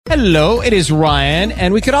Hello, it is Ryan,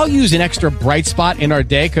 and we could all use an extra bright spot in our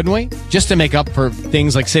day, couldn't we? Just to make up for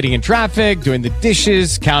things like sitting in traffic, doing the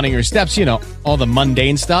dishes, counting your steps, you know, all the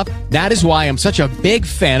mundane stuff. That is why I'm such a big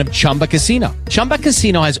fan of Chumba Casino. Chumba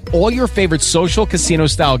Casino has all your favorite social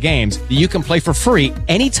casino-style games that you can play for free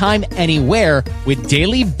anytime, anywhere with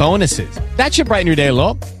daily bonuses. That should brighten your day a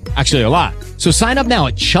little. Actually, a lot. So sign up now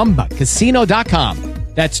at ChumbaCasino.com.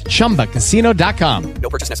 That's ChumbaCasino.com. No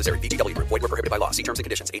purchase necessary. VGW Group. Void where prohibited by law. See terms and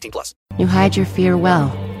conditions. 18+. You hide your fear well.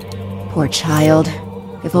 Poor child.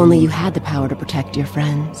 If only you had the power to protect your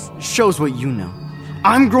friends. Shows what you know.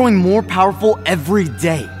 I'm growing more powerful every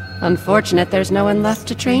day. Unfortunate there's no one left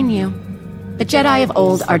to train you. The Jedi of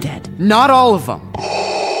old are dead. Not all of them.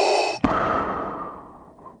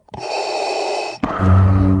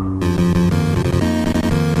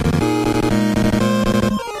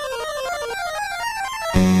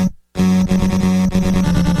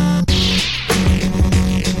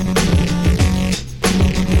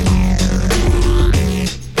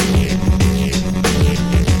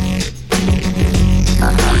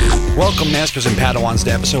 Welcome, Masters and Padawans,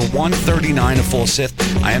 to episode 139 of Full Sith.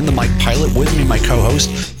 I am the Mike Pilot. With me, my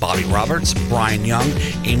co-host, Bobby Roberts, Bryan Young.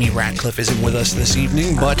 Amy Ratcliffe isn't with us this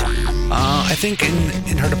evening, but I think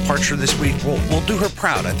in her departure this week, we'll do her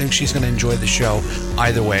proud. I think she's going to enjoy the show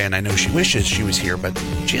either way, and I know she wishes she was here, but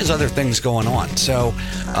she has other things going on. So,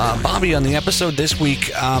 Bobby, on the episode this week,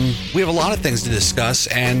 we have a lot of things to discuss,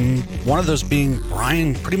 and one of those being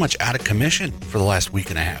Bryan pretty much out of commission for the last week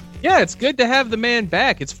and a half. Yeah, it's good to have the man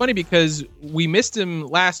back. It's funny because we missed him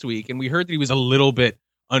last week, and we heard that he was a little bit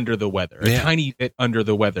under the weather, a tiny bit under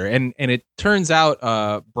the weather. And it turns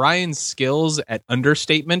out Bryan's skills at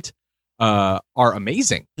understatement are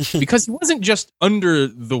amazing because he wasn't just under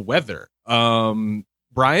the weather. Bryan?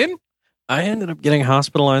 I ended up getting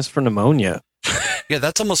hospitalized for pneumonia. Yeah,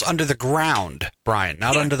 that's almost under the ground, Bryan,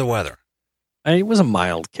 not under the weather. It was a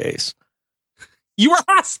mild case. You were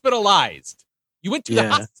hospitalized. You went to the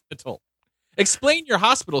hospital. Explain your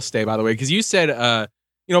hospital stay, by the way, because you said,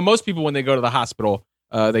 most people when they go to the hospital,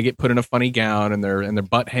 they get put in a funny gown and their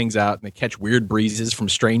butt hangs out and they catch weird breezes from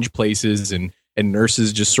strange places and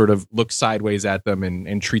nurses just sort of look sideways at them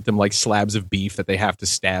and treat them like slabs of beef that they have to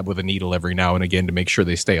stab with a needle every now and again to make sure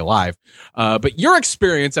they stay alive. But your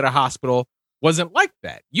experience at a hospital wasn't like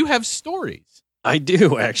that. You have stories. I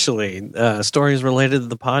do, actually. Stories related to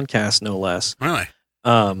the podcast, no less. Really?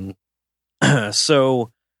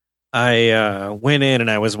 So I went in and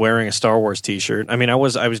I was wearing a Star Wars t-shirt. I mean, I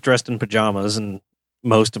was dressed in pajamas, and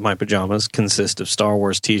most of my pajamas consist of Star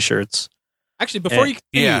Wars t-shirts. Actually, before you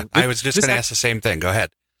continue, I was just going to ask the same thing. Go ahead.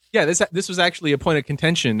 Yeah, this was actually a point of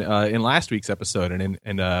contention in last week's episode,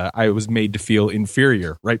 and I was made to feel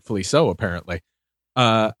inferior, rightfully so, apparently.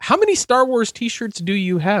 How many Star Wars t-shirts do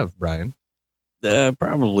you have, Bryan?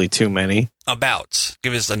 Probably too many. Abouts.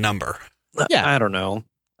 Give us a number. Yeah, I don't know.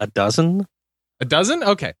 A dozen? A dozen?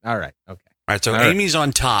 Okay. All right. Okay. All right. So Amy's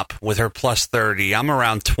on top with her plus 30. I'm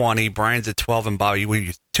around 20. Bryan's at 12. And Bobby,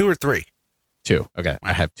 you 2 or 3? 2. Okay.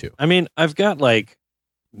 I have 2. I mean, I've got like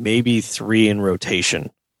maybe 3 in rotation.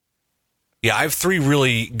 Yeah, I have 3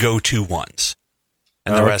 really go-to ones.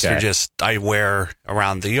 And the rest are just I wear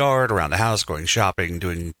around the yard, around the house, going shopping,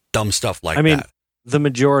 doing dumb stuff like that. I mean, the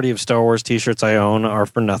majority of Star Wars t-shirts I own are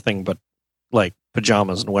for nothing but like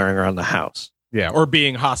pajamas and wearing around the house. Yeah, or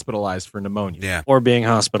being hospitalized for pneumonia. Yeah. Or being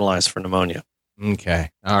hospitalized for pneumonia. Okay.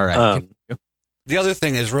 All right. The other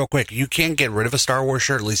thing is, real quick, you can't get rid of a Star Wars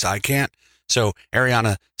shirt, at least I can't. So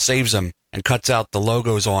Ariana saves them and cuts out the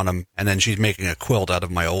logos on them, and then she's making a quilt out of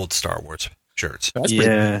my old Star Wars shirts.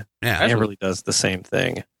 Yeah, Amberly does the same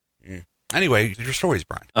thing. Anyway, your stories,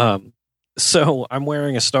 Bryan. So I'm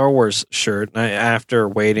wearing a Star Wars shirt after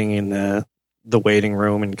waiting in the waiting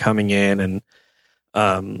room and coming in, and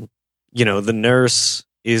the nurse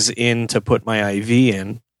is in to put my IV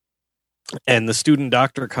in, and the student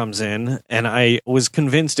doctor comes in, and I was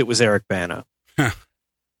convinced it was Eric Bana.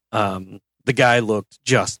 The guy looked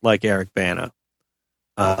just like Eric Bana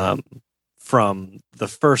from the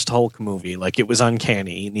first Hulk movie. Like, it was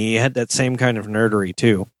uncanny, and he had that same kind of nerdery,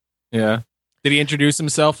 too. Yeah. Did he introduce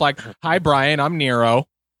himself like, "Hi, Bryan, I'm Nero"?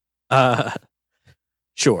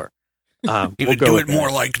 Sure. He would do it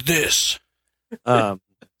more like this.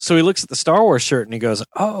 So he looks at the Star Wars shirt and he goes,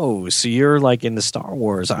 "Oh, so you're like into Star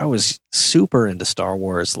Wars. I was super into Star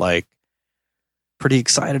Wars, like pretty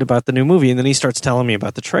excited about the new movie." And then he starts telling me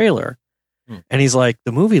about the trailer. And he's like,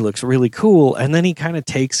 "The movie looks really cool." And then he kind of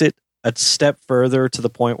takes it a step further to the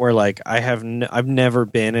point where like I've never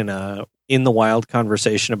been in the wild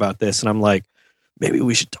conversation about this. And I'm like, maybe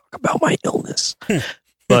we should talk about my illness.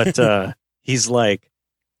 But he's like,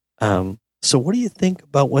 so what do you think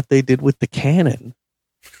about what they did with the cannon?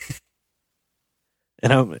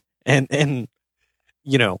 And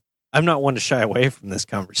you know, I'm not one to shy away from this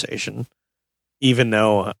conversation, even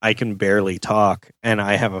though I can barely talk and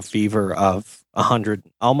I have a fever of 100,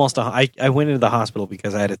 I went into the hospital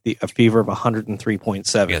because I had a fever of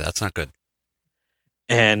 103.7. Yeah, that's not good.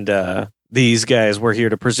 And these guys were here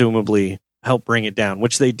to presumably help bring it down,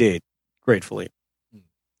 which they did, gratefully.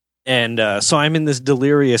 And so I'm in this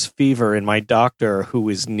delirious fever, and my doctor, who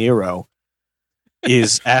is Nero,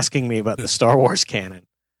 is asking me about the Star Wars canon.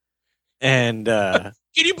 And can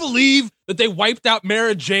you believe that they wiped out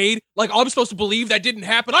Mara Jade? Like, I'm supposed to believe that didn't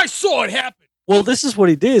happen? I saw it happen. Well, this is what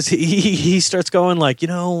he does. He starts going like, you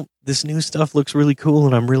know, this new stuff looks really cool,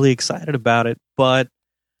 and I'm really excited about it, but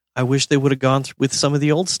I wish they would have gone with some of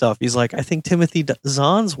the old stuff. He's like, I think Timothy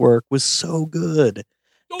Zahn's work was so good.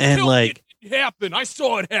 Don't and tell like, me it didn't happen. I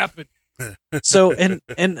saw it happen. So, and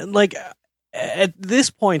like, at this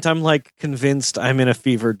point, I'm like convinced I'm in a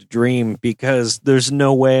fevered dream because there's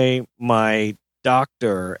no way my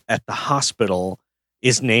doctor at the hospital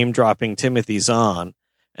is name dropping Timothy Zahn.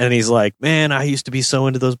 And he's like, man, I used to be so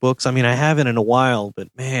into those books. I mean, I haven't in a while, but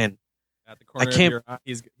man, at the corner of your eye,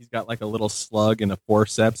 he's got like a little slug and a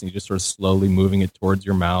forceps, and he's just sort of slowly moving it towards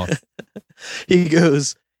your mouth. he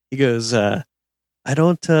goes, I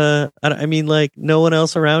mean, like, no one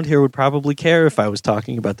else around here would probably care if I was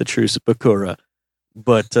talking about the Truce at Bakura.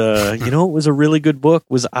 But, you know, it was a really good book,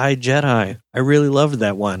 was I, Jedi. I really loved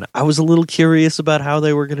that one. I was a little curious about how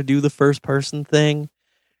they were going to do the first person thing.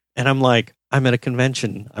 And I'm like, I'm at a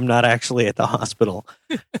convention. I'm not actually at the hospital.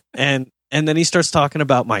 and then he starts talking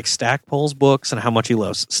about Mike Stackpole's books and how much he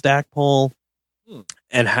loves Stackpole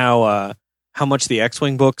and how much the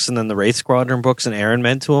X-Wing books and then the Wraith Squadron books and Aaron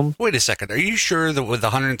meant to him. Wait a second. Are you sure that with the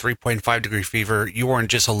 103.5 degree fever, you weren't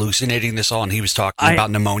just hallucinating this all and he was talking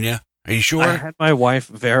about pneumonia? Are you sure? I had my wife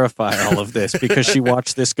verify all of this because she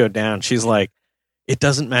watched this go down. She's like, it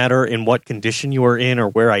doesn't matter in what condition you are in or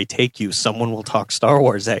where I take you. Someone will talk Star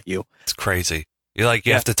Wars at you. It's crazy. You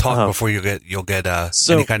have to talk before you'll get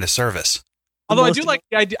any kind of service. Although I do like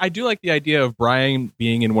the idea of Bryan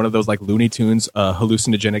being in one of those like Looney Tunes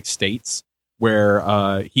hallucinogenic states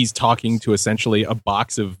where he's talking to essentially a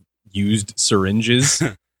box of used syringes,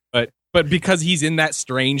 but because he's in that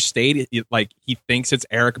strange state, like he thinks it's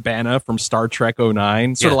Eric Bana from Star Trek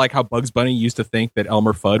 09, sort of like how Bugs Bunny used to think that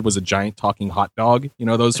Elmer Fudd was a giant talking hot dog, you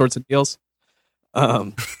know, those sorts of deals.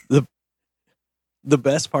 The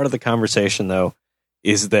best part of the conversation though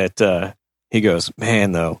is that he goes,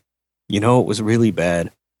 man, though, you know, it was really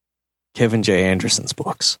bad. Kevin J. Anderson's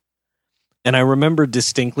books. And I remember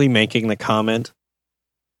distinctly making the comment,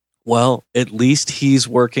 well, at least he's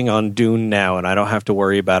working on Dune now, and I don't have to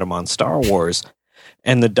worry about him on Star Wars.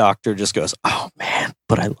 And the doctor just goes, oh, man,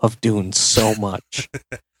 but I love Dune so much.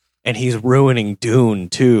 And he's ruining Dune,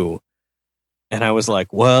 too. And I was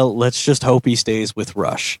like, well, let's just hope he stays with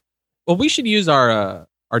Rush. Well, we should use our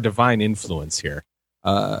divine influence here.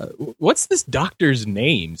 What's this doctor's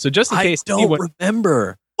name? So just in case... I don't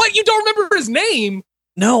remember. What? You don't remember his name?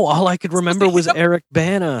 No, all I could remember was Eric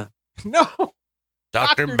Bana. No.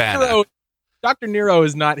 Dr. Bana. Dr. Nero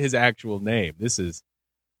is not his actual name.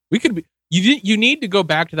 You need to go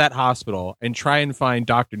back to that hospital and try and find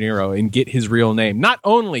Dr. Nero and get his real name. Not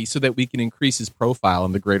only so that we can increase his profile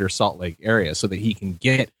in the greater Salt Lake area so that he can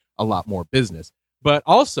get a lot more business, but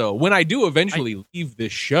also when I do eventually leave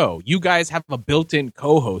this show, you guys have a built-in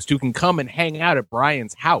co-host who can come and hang out at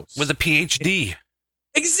Bryan's house. With a PhD.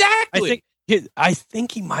 Exactly. I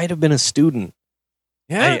think he might have been a student.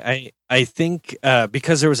 Yeah. I think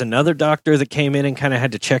because there was another doctor that came in and kind of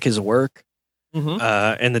had to check his work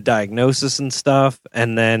and the diagnosis and stuff.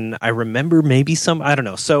 And then I remember maybe I don't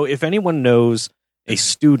know. So if anyone knows a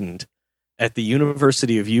student at the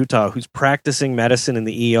University of Utah who's practicing medicine in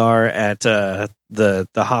the ER at the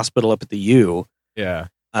hospital up at the U,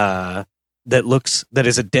 that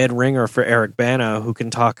is a dead ringer for Eric Bana, who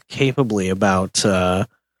can talk capably about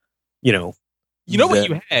what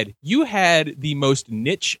you had? You had the most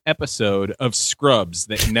niche episode of Scrubs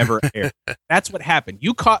that never aired. That's what happened.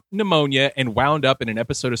 You caught pneumonia and wound up in an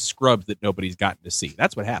episode of Scrubs that nobody's gotten to see.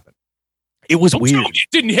 That's what happened. It was weird. It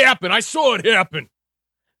didn't happen. I saw it happen.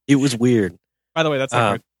 It was weird. By the way, that's like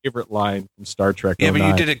my favorite line from Star Trek. Yeah, but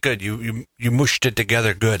you did it good. You mushed it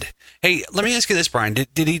together good. Hey, let me ask you this, Bryan.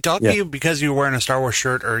 Did he talk to you because you were wearing a Star Wars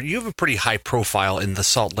shirt, or you have a pretty high profile in the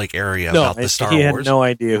Salt Lake area about the Star Wars? He had no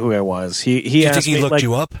idea who I was. He Do you asked think he me, looked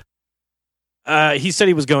you up? He said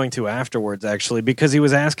he was going to afterwards, actually, because he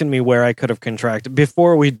was asking me where I could have contracted.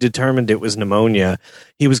 Before we determined it was pneumonia,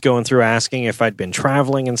 he was going through asking if I'd been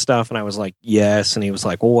traveling and stuff, and I was like, yes. And he was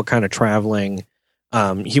like, well, what kind of traveling?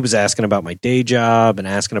 He was asking about my day job and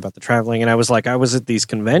asking about the traveling, and I was like, I was at these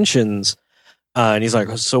conventions. And he's like,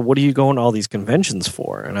 so what are you going to all these conventions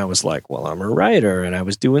for? And I was like, well, I'm a writer, and I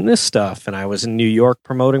was doing this stuff, and I was in New York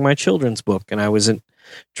promoting my children's book, and I was in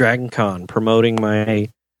Dragon Con promoting my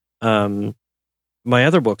my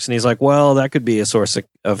other books. And he's like, well, that could be a source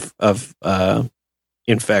of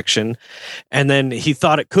infection. And then he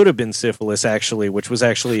thought it could have been syphilis, actually, which was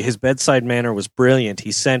actually, his bedside manner was brilliant.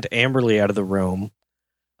 He sent Amberly out of the room.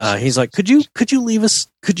 He's like, could you leave us?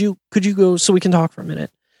 Could you go so we can talk for a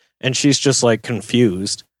minute? And she's just like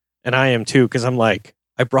confused. And I am too, because I'm like,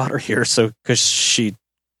 I brought her here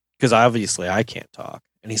because obviously I can't talk.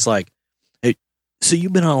 And he's like, hey, so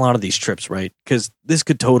you've been on a lot of these trips, right? Because this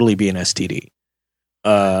could totally be an STD.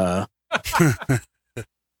 You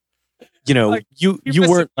know, like, you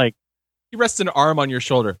weren't like, he rests an arm on your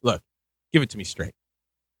shoulder. Look, give it to me straight.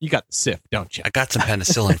 You got the Sith, don't you? I got some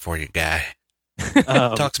penicillin for you, guy.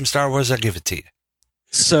 Talk some Star Wars, I'll give it to you.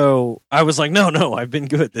 So I was like, no, I've been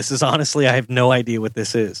good. This is honestly, I have no idea what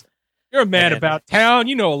this is. You're a man about town.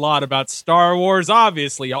 You know a lot about Star Wars.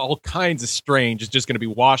 Obviously, all kinds of strange is just going to be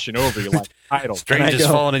washing over you like titles. Strange is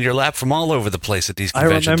falling in your lap from all over the place at these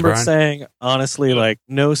conventions, I remember Bryan. saying, honestly, like,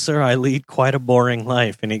 no, sir, I lead quite a boring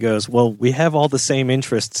life. And he goes, well, we have all the same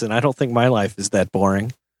interests, and I don't think my life is that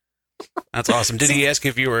boring. That's awesome. Did he ask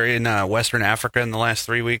if you were in Western Africa in the last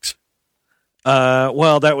 3 weeks?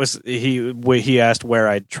 Well, that was he asked where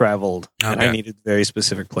I'd traveled, okay. And I needed very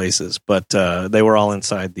specific places, but they were all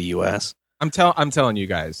inside the U.S. I'm telling you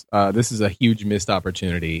guys, this is a huge missed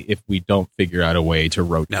opportunity if we don't figure out a way to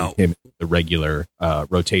rotate him the regular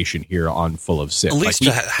rotation here on Full of Sith. At least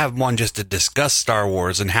to have one just to discuss Star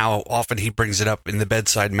Wars and how often he brings it up in the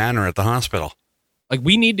bedside manner at the hospital. Like,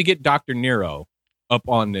 we need to get Dr. Nero up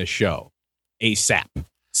on this show ASAP.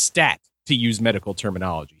 Stat. To use medical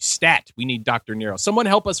terminology. Stat, we need Dr. Nero. Someone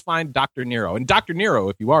help us find Dr. Nero. And Dr. Nero,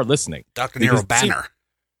 if you are listening. Dr. Nero Banner.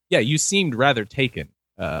 You seemed rather taken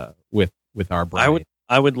with our Bryan.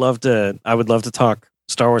 I would love to talk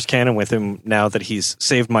Star Wars canon with him now that he's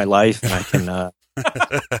saved my life, and I can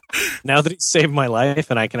now that he's saved my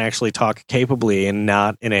life and I can actually talk capably and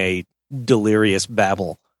not in a delirious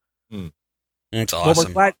babble. It's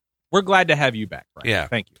awesome. Well, we're glad to have you back, Bryan. Yeah.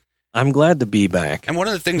 Thank you. I'm glad to be back. And one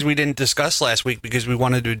of the things we didn't discuss last week because we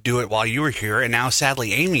wanted to do it while you were here, and now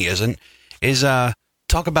sadly Amy isn't, is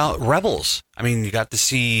talk about Rebels. I mean, you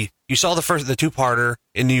saw the two-parter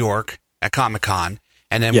in New York at Comic-Con,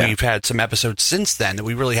 and then we've had some episodes since then that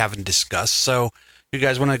we really haven't discussed. So you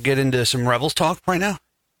guys want to get into some Rebels talk right now?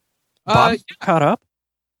 Bob, caught up?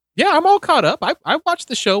 Yeah, I'm all caught up. I watch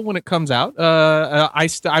the show when it comes out.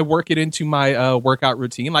 I work it into my workout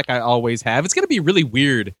routine like I always have. It's going to be really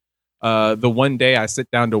weird. The one day I sit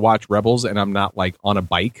down to watch Rebels and I'm not like on a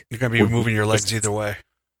bike. You're going to be moving your legs either way.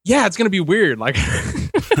 Yeah, it's going to be weird. Like,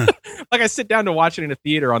 like I sit down to watch it in a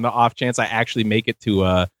theater on the off chance I actually make it to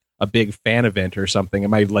a big fan event or something and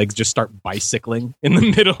my legs just start bicycling in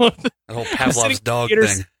the middle of the whole Pavlov's dog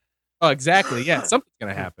thing. Oh, exactly. Yeah, something's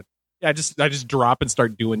going to happen. Yeah, I just drop and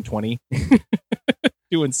start doing 20.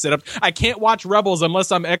 Doing sit-ups. I can't watch Rebels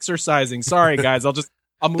unless I'm exercising. Sorry, guys.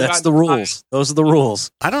 I'll move That's out the rules. Those are the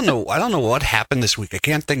rules. I don't know what happened this week. I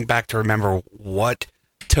can't think back to remember what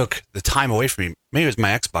took the time away from me. Maybe it was my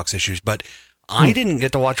Xbox issues, but I didn't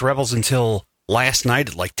get to watch Rebels until last night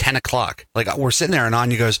at like 10 o'clock. Like, we're sitting there and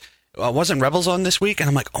Anya goes, wasn't Rebels on this week? And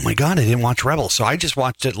I'm like, oh my God, I didn't watch Rebels. So I just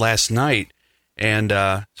watched it last night. And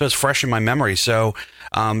so it's fresh in my memory. So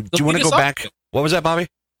do you want to go back? What was that, Bobby?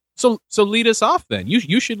 So lead us off then.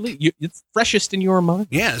 You should lead. It's freshest in your mind.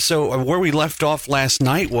 Yeah. So where we left off last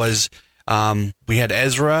night was we had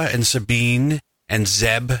Ezra and Sabine and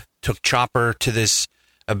Zeb took Chopper to this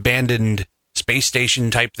abandoned space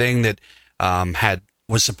station type thing that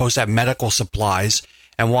was supposed to have medical supplies.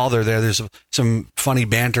 And while they're there, there's some funny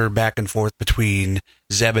banter back and forth between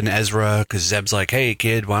Zeb and Ezra because Zeb's like, "Hey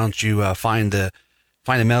kid, why don't you find the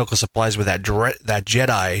medical supplies with that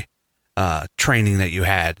Jedi training that you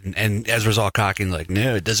had?" And Ezra's all cocky and like,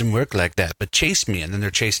 "No, it doesn't work like that, but chase me." And then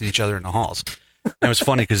they're chasing each other in the halls. And it was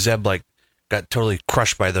funny because Zeb like got totally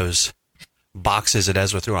crushed by those boxes that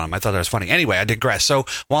Ezra threw on him. I thought that was funny. Anyway, I digress. So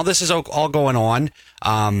while this is all going on,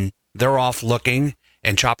 they're off looking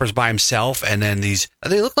and Chopper's by himself. And then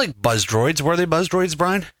they look like buzz droids. Were they buzz droids,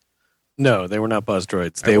 Bryan? No, they were not buzz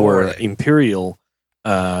droids. They were Imperial.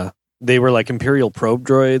 They were like Imperial probe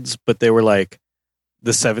droids, but they were like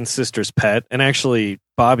the Seventh Sister's pet. And actually,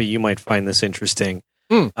 Bobby, you might find this interesting.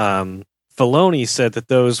 Hmm. Filoni said that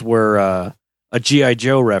those were a G.I.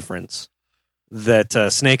 Joe reference, that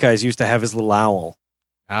Snake Eyes used to have his little owl.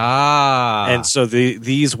 And so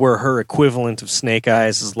these were her equivalent of Snake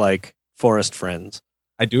Eyes as like forest friends.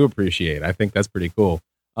 I do appreciate. I think that's pretty cool.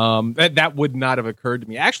 That would not have occurred to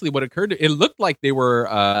me. Actually, what occurred to it looked like they were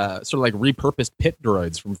sort of like repurposed pit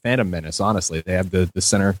droids from Phantom Menace. Honestly, they have the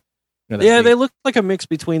center. They looked like a mix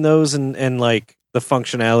between those and like the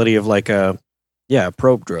functionality of like a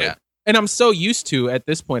probe droid. Yeah. And I'm so used to at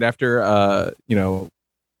this point after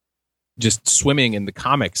just swimming in the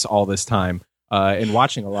comics all this time and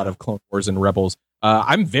watching a lot of Clone Wars and Rebels.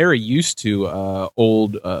 I'm very used to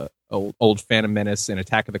old Phantom Menace and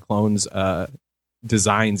Attack of the Clones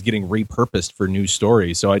designs getting repurposed for new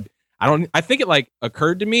stories. So I think it like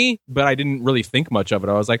occurred to me, but I didn't really think much of it.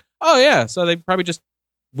 I was like, oh yeah, so they probably just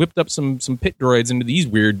whipped up some pit droids into these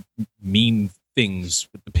weird mean things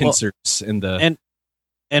with the pincers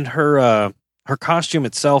and her costume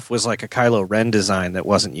itself was like a Kylo Ren design that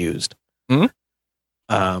wasn't used.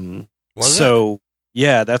 Mm-hmm.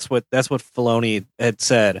 Yeah, that's what Filoni had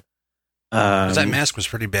said. That mask was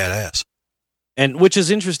pretty badass. And which is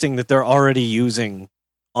interesting that they're already using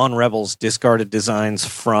on Rebels discarded designs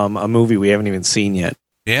from a movie we haven't even seen yet.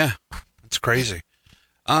 Yeah, it's crazy.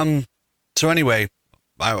 So anyway,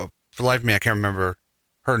 for the life of me, I can't remember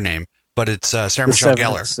her name, but it's Sarah Michelle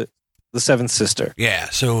Gellar. The Seventh Sister. Yeah,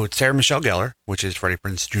 so it's Sarah Michelle Gellar, which is Freddie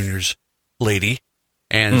Prinze Jr.'s lady.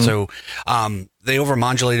 And so they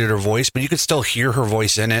overmodulated her voice, but you could still hear her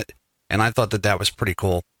voice in it. And I thought that was pretty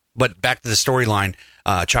cool. But back to the storyline,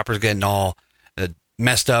 Chopper's getting all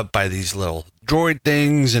messed up by these little droid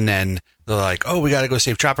things. And then they're like, oh, we got to go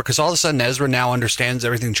save Chopper. Because all of a sudden, Ezra now understands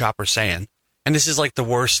everything Chopper's saying. And this is like the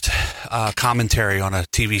worst commentary on a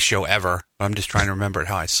TV show ever. I'm just trying to remember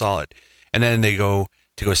how I saw it. And then they go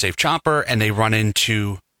to go save Chopper, and they run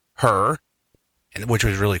into her, which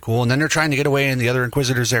was really cool. And then they're trying to get away, and the other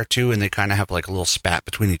Inquisitors there too, and they kind of have like a little spat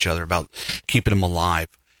between each other about keeping them alive.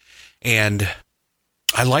 And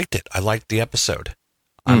I liked it. I liked the episode.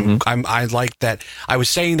 I liked that. I was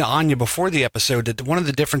saying to Anya before the episode that one of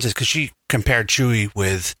the differences, because she compared Chewie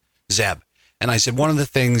with Zeb, and I said one of the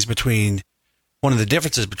differences between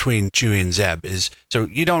Chewie and Zeb is, so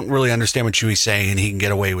you don't really understand what Chewie's saying, and he can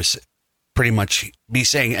get away with pretty much be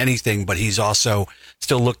saying anything, but he's also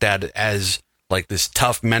still looked at as like this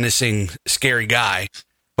tough, menacing, scary guy.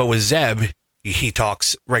 But with Zeb, he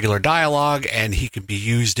talks regular dialogue, and he can be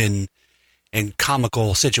used in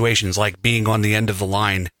comical situations, like being on the end of the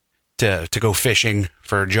line to go fishing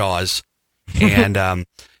for Jaws. And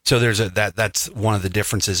so there's that's one of the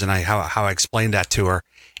differences, and how I explained that to her.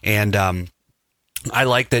 And I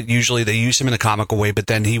like that usually they use him in a comical way, but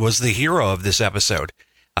then he was the hero of this episode,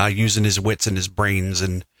 using his wits and his brains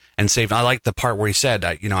and saving. I like the part where he said,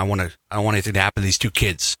 I don't want anything to happen to these two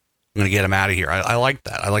kids. I'm going to get them out of here. I like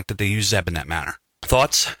that. I like that they use Zeb in that manner.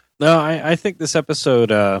 Thoughts? No, I think this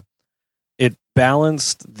episode, it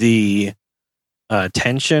balanced the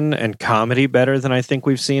tension and comedy better than I think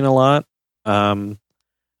we've seen a lot.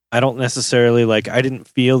 I don't necessarily I didn't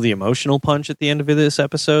feel the emotional punch at the end of this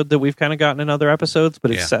episode that we've kind of gotten in other episodes,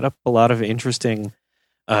 but it set up a lot of interesting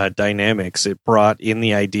dynamics. It brought in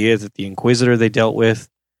the idea that the Inquisitor they dealt with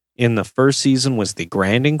in the first season was the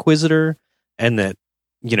Grand Inquisitor, and that,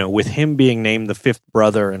 with him being named the fifth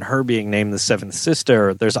brother and her being named the seventh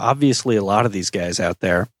sister, there's obviously a lot of these guys out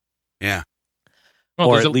there. Yeah. Well,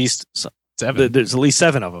 or at least seven. There's at least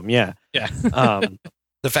 7 of them. Yeah. Yeah.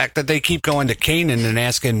 The fact that they keep going to Kanan and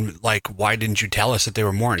asking, why didn't you tell us that they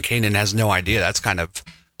were more? And Kanan has no idea. That's kind of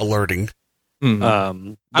alerting.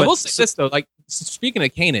 Mm-hmm. I will say this, though. Speaking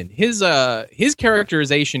of Kanan, his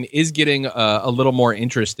characterization is getting a little more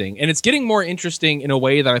interesting. And it's getting more interesting in a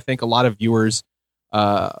way that I think a lot of viewers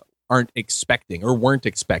aren't expecting or weren't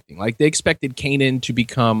expecting. They expected Kanan to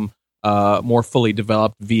become more fully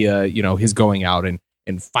developed via, his going out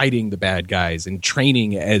and fighting the bad guys and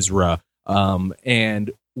training Ezra.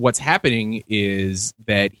 And what's happening is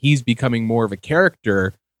that he's becoming more of a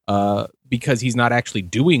character because he's not actually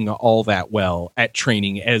doing all that well at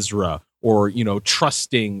training Ezra or,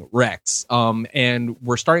 trusting Rex. And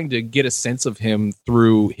we're starting to get a sense of him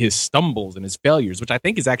through his stumbles and his failures, which I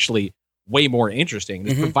think is actually way more interesting.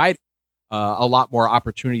 It's provided a lot more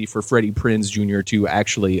opportunity for Freddie Prinze Jr. to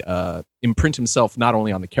actually imprint himself not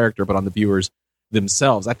only on the character, but on the viewers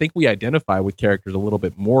themselves. I think we identify with characters a little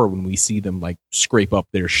bit more when we see them scrape up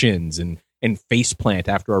their shins and face plant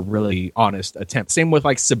after a really honest attempt. Same with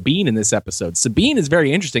Sabine in this episode. Sabine is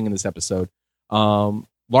very interesting in this episode,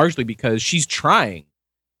 largely because she's trying,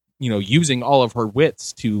 using all of her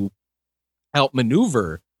wits to help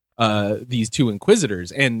maneuver these two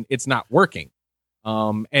Inquisitors, and it's not working.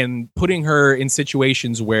 And putting her in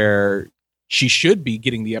situations where she should be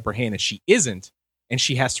getting the upper hand and she isn't, and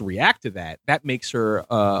she has to react to that, that makes her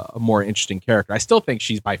a more interesting character. I still think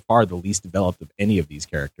she's by far the least developed of any of these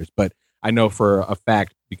characters, but I know for a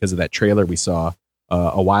fact, because of that trailer we saw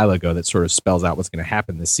a while ago that sort of spells out what's going to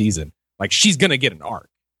happen this season, like she's going to get an arc.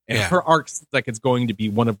 And her arc, like, it's going to be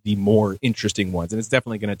one of the more interesting ones, and it's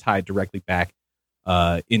definitely going to tie directly back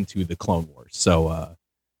into the Clone Wars. So,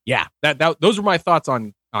 those were my thoughts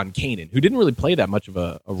on Kanan, who didn't really play that much of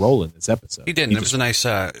a role in this episode. He didn't. There was a nice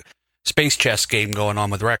space chess game going on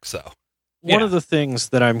with Rex, though. One of the things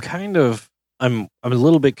that I'm a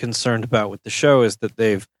little bit concerned about with the show is that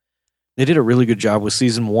they did a really good job with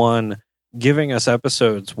season 1, giving us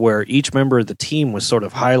episodes where each member of the team was sort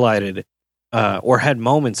of highlighted or had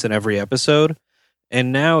moments in every episode.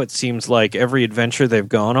 And now it seems like every adventure they've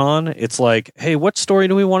gone on, it's like, hey, what story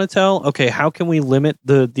do we want to tell? Okay, how can we limit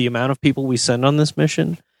the amount of people we send on this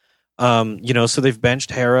mission? So they've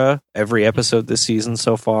benched Hera every episode this season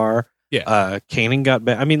so far. Yeah. Kanan got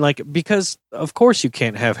because of course you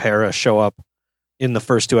can't have Hera show up in the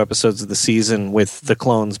first 2 episodes of the season with the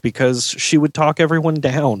clones, because she would talk everyone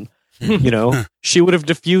down. She would have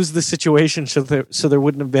diffused the situation so there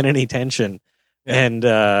wouldn't have been any tension. Yeah. And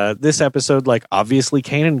this episode, like, obviously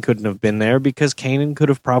Kanan couldn't have been there, because Kanan could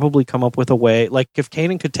have probably come up with a way. Like, if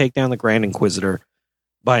Kanan could take down the Grand Inquisitor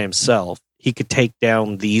by himself, he could take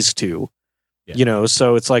down these two. Yeah.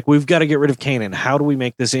 So it's like, we've got to get rid of Kanan. How do we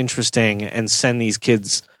make this interesting and send these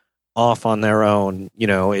kids off on their own?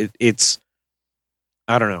 It's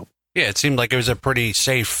I don't know. Yeah, it seemed like it was a pretty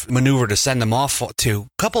safe maneuver to send them off to. A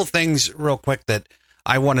couple of things real quick that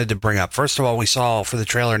I wanted to bring up. First of all, we saw for the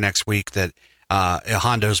trailer next week that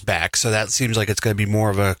Hondo's back, so that seems like it's going to be more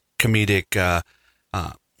of a comedic,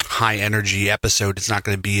 high energy episode. It's not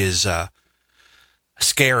going to be as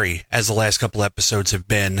scary as the last couple episodes have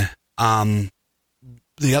been.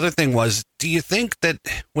 The other thing was, do you think that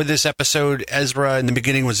with this episode, Ezra in the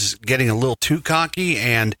beginning was getting a little too cocky,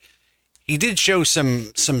 and he did show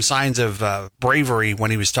some signs of bravery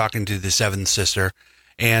when he was talking to the Seventh Sister,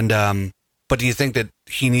 and but do you think that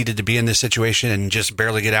he needed to be in this situation and just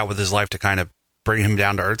barely get out with his life to kind of bring him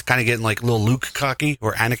down to earth, kind of getting like little Luke cocky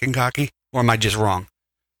or Anakin cocky, or am I just wrong?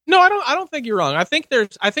 No, I don't think you're wrong. I think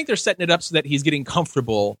they're setting it up so that he's getting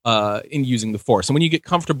comfortable in using the Force, and when you get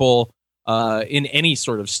comfortable in any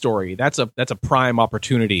sort of story, that's a prime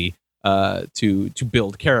opportunity to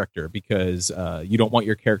build character, because you don't want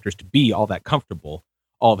your characters to be all that comfortable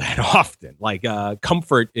all that often. Like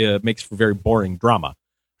comfort makes for very boring drama.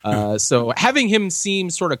 So having him seem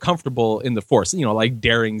sort of comfortable in the Force, like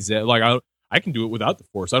daring, like I can do it without the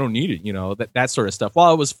Force, I don't need it, that sort of stuff.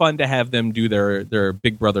 While it was fun to have them do their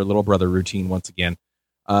big brother, little brother routine once again,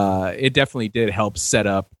 it definitely did help set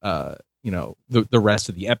up the rest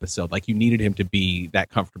of the episode. Like, you needed him to be that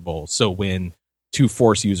comfortable, so when 2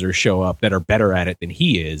 Force users show up that are better at it than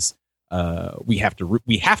he is, we have to root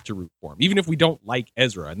for him, even if we don't like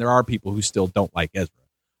Ezra. And there are people who still don't like Ezra.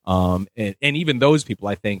 And even those people,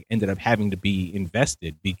 I think, ended up having to be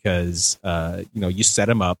invested, because you set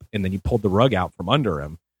him up and then you pulled the rug out from under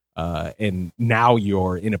him, and now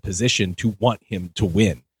you're in a position to want him to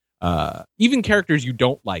win. Even characters you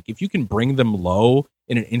don't like, if you can bring them low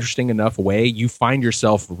in an interesting enough way, you find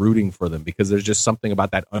yourself rooting for them, because there's just something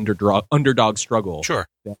about that underdog struggle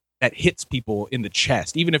that hits people in the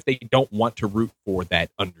chest, even if they don't want to root for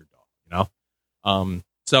that underdog.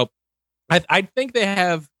 So I think they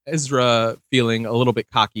have Ezra feeling a little bit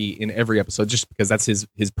cocky in every episode, just because that's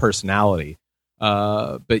his personality.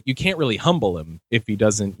 But you can't really humble him if he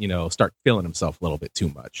doesn't, start feeling himself a little bit too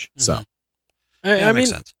much. Mm-hmm. So I mean,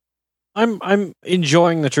 sense. I'm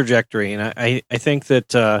enjoying the trajectory, and I think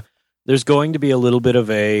that there's going to be a little bit of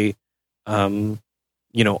a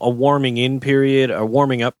warming in period, a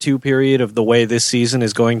warming up to period of the way this season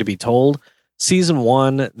is going to be told. Season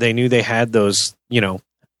 1, they knew they had those,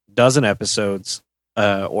 dozen episodes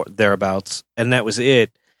or thereabouts, and that was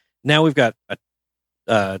it. Now we've got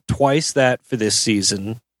twice that for this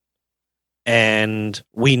season, and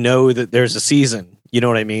we know that there's a season. You know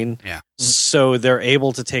what I mean? Yeah. So they're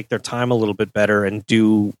able to take their time a little bit better and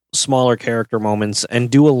do smaller character moments and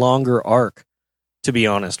do a longer arc, to be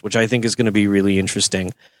honest, which I think is going to be really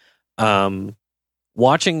interesting.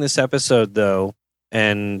 Watching this episode, though,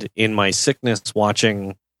 and in my sickness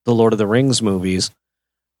watching the Lord of the Rings movies,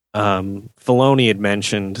 Filoni had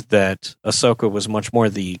mentioned that Ahsoka was much more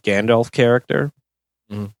the Gandalf character,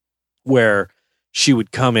 where she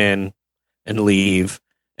would come in and leave,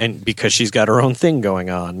 And because she's got her own thing going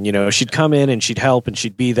on, you know, she'd come in and she'd help and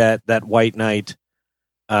she'd be that white knight,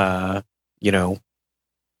 you know,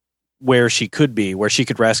 where she could be, where she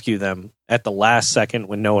could rescue them at the last second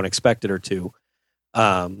when no one expected her to.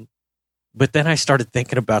 But then I started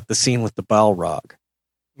thinking about the scene with the Balrog.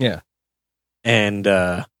 Yeah. And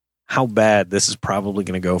how bad this is probably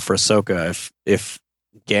going to go for Ahsoka if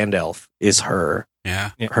Gandalf is her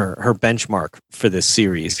benchmark for this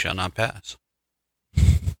series. Shall not pass.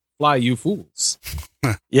 Fly, you fools.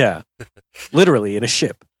 Yeah. Literally in a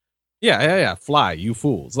ship. Yeah. Fly, you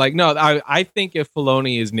fools. Like, no, I think if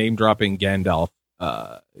Filoni is name dropping Gandalf,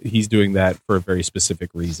 he's doing that for a very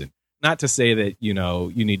specific reason. Not to say that, you know,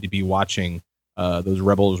 you need to be watching those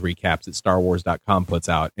Rebels recaps that StarWars.com puts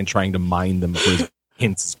out and trying to mine them for as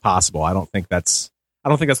hints as possible. I don't think that's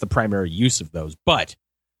the primary use of those. But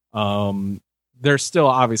there's still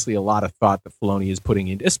obviously a lot of thought that Filoni is putting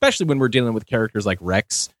in, especially when we're dealing with characters like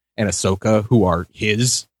Rex and Ahsoka, who are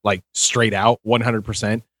his, like, straight out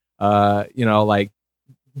 100%. You know, like,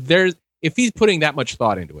 if he's putting that much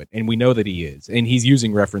thought into it, and we know that he is, and he's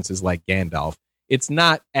using references like Gandalf, it's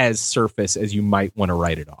not as surface as you might want to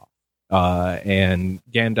write it off. And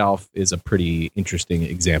Gandalf is a pretty interesting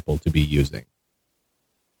example to be using.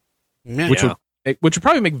 Yeah. Which would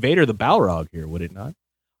probably make Vader the Balrog here, would it not?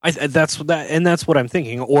 That's what I'm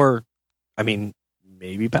thinking. Or, I mean,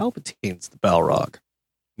 maybe Palpatine's the Balrog.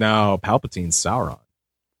 No, Palpatine's Sauron.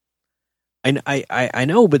 I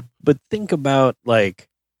know, but think about, like,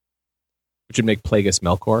 which would make Plagueis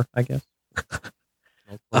Melkor, I guess.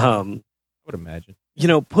 I would imagine. You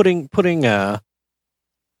know, putting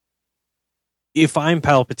if I'm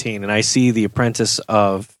Palpatine and I see the apprentice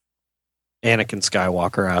of Anakin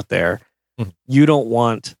Skywalker out there, you don't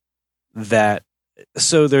want that.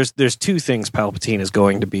 So there's two things Palpatine is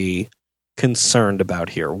going to be concerned about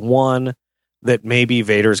here. One, that maybe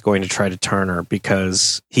Vader's going to try to turn her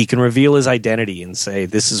because he can reveal his identity and say,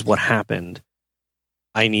 this is what happened.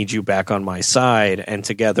 I need you back on my side, and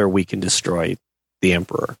together we can destroy the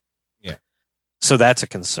Emperor. Yeah. So that's a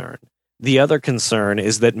concern. The other concern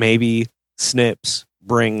is that maybe Snips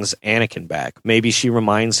brings Anakin back. Maybe she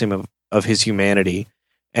reminds him of his humanity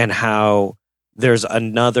and how there's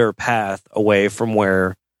another path away from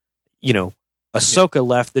where, you know, Ahsoka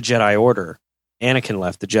left the Jedi Order, Anakin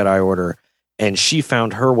left the Jedi Order, and she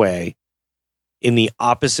found her way in the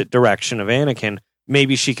opposite direction of Anakin.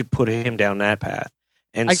 Maybe she could put him down that path.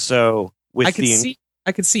 And I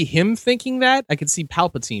could see him thinking that. I could see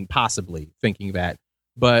Palpatine possibly thinking that.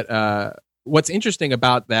 But what's interesting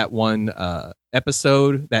about that one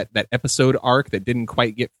episode, that episode arc that didn't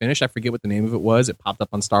quite get finished, I forget what the name of it was. It popped up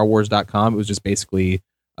on StarWars.com. It was just basically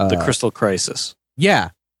the Crystal Crisis. Yeah.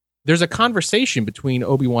 There's a conversation between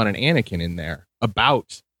Obi-Wan and Anakin in there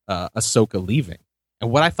about Ahsoka leaving.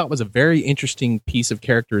 And what I thought was a very interesting piece of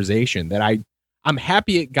characterization that I'm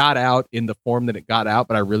happy it got out in the form that it got out,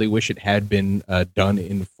 but I really wish it had been done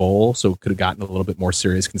in full, so it could have gotten a little bit more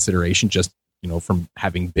serious consideration, just, you know, from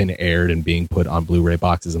having been aired and being put on Blu-ray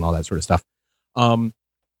boxes and all that sort of stuff.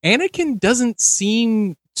 Anakin doesn't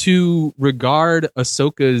seem to regard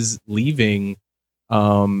Ahsoka's leaving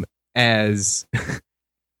as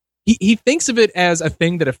he thinks of it as a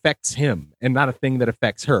thing that affects him and not a thing that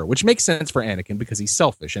affects her, which makes sense for Anakin because he's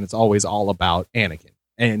selfish and it's always all about Anakin.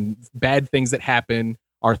 And bad things that happen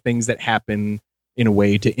are things that happen in a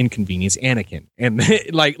way to inconvenience Anakin. And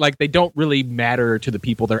like they don't really matter to the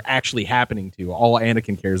people they're actually happening to. All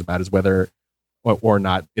Anakin cares about is whether or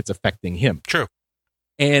not it's affecting him. True.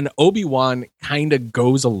 And Obi-Wan kind of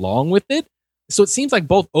goes along with it. So it seems like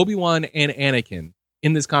both Obi-Wan and Anakin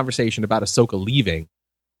in this conversation about Ahsoka leaving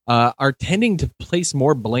are tending to place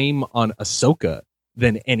more blame on Ahsoka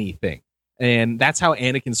than anything. And that's how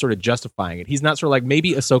Anakin's sort of justifying it. He's not sort of like,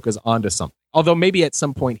 maybe Ahsoka's onto something. Although maybe at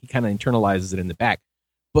some point he kind of internalizes it in the back.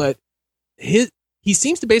 But he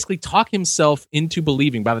seems to basically talk himself into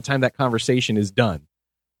believing, by the time that conversation is done,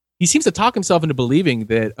 he seems to talk himself into believing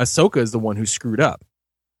that Ahsoka is the one who screwed up.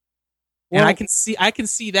 Well, and I can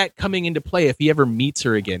see that coming into play if he ever meets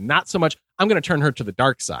her again. Not so much, I'm going to turn her to the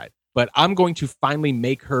dark side, but I'm going to finally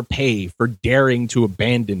make her pay for daring to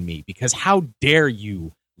abandon me. Because how dare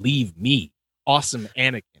you leave me, awesome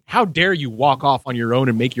Anakin? How dare you walk off on your own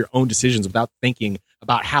and make your own decisions without thinking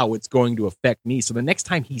about how it's going to affect me? So the next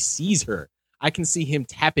time he sees her, I can see him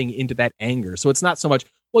tapping into that anger. So it's not so much,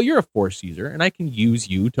 well, you're a Force user and I can use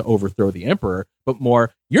you to overthrow the Emperor, but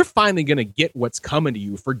more, you're finally going to get what's coming to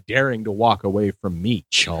you for daring to walk away from me,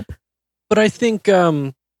 chump. But I think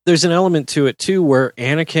there's an element to it too where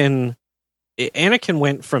Anakin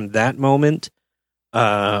went from that moment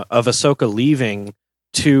of Ahsoka leaving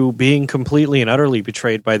to being completely and utterly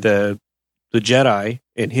betrayed by the Jedi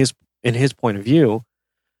in his point of view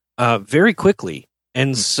very quickly.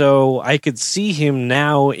 And so I could see him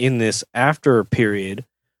now in this after period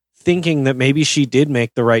thinking that maybe she did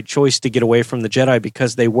make the right choice to get away from the Jedi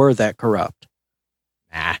because they were that corrupt.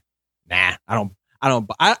 Nah. I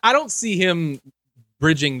don't see him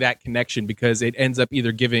bridging that connection because it ends up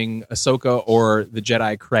either giving Ahsoka or the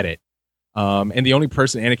Jedi credit. And the only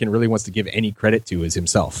person Anakin really wants to give any credit to is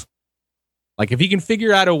himself. Like, if he can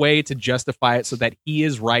figure out a way to justify it so that he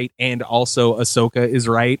is right and also Ahsoka is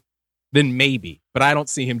right, then maybe. But I don't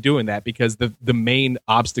see him doing that because the main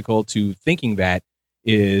obstacle to thinking that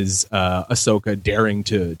is Ahsoka daring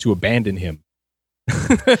to abandon him.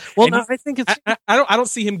 Well, no, I think it's... I don't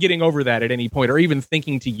see him getting over that at any point or even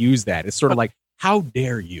thinking to use that. It's sort of like, how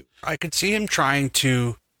dare you? I could see him trying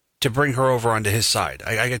to bring her over onto his side.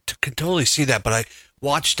 I can totally see that, but I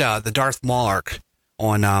watched the Darth Maul arc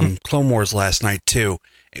on Clone Wars last night, too,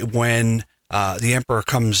 when the Emperor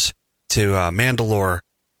comes to Mandalore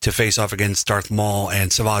to face off against Darth Maul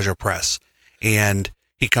and Savage Opress. And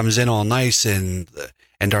he comes in all nice, and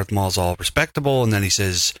Darth Maul's all respectable, and then he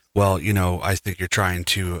says, well, you know, I think you're trying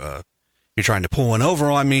to pull one over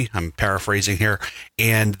on me. I'm paraphrasing here.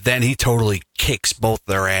 And then he totally kicks both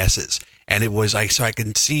their asses. And it was like, so I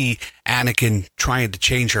can see Anakin trying to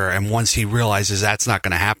change her. And once he realizes that's not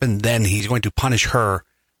going to happen, then he's going to punish her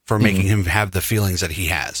for making him have the feelings that he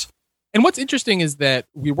has. And what's interesting is that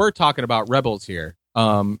we were talking about Rebels here.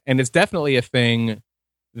 And it's definitely a thing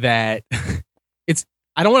that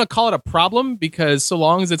I don't want to call it a problem because so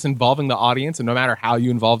long as it's involving the audience, and no matter how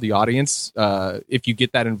you involve the audience, if you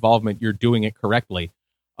get that involvement, you're doing it correctly.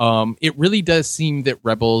 It really does seem that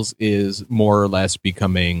Rebels is more or less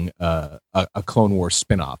becoming a Clone Wars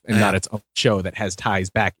spinoff and not its own show that has ties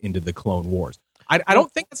back into the Clone Wars. I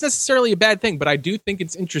don't think it's necessarily a bad thing, but I do think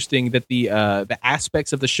it's interesting that the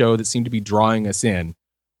aspects of the show that seem to be drawing us in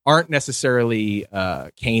aren't necessarily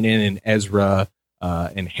Kanan and Ezra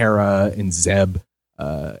and Hera and Zeb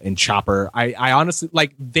and Chopper. I honestly,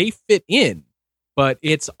 like, they fit in, but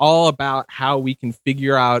it's all about how we can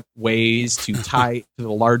figure out ways to tie to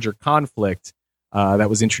the larger conflict that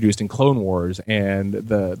was introduced in Clone Wars, and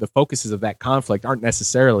the focuses of that conflict aren't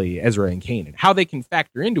necessarily Ezra and Kanan. How they can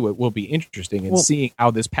factor into it will be interesting, and seeing how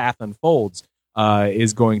this path unfolds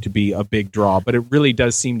is going to be a big draw. But it really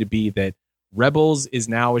does seem to be that Rebels is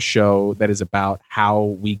now a show that is about how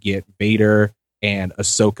we get Vader and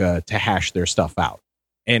Ahsoka to hash their stuff out.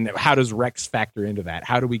 And how does Rex factor into that?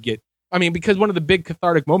 How do we get... I mean, because one of the big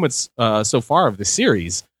cathartic moments so far of the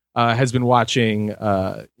series has been watching,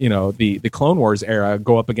 the Clone Wars era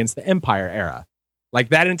go up against the Empire era. Like,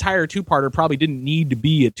 that entire two-parter probably didn't need to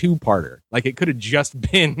be a two-parter. Like, it could have just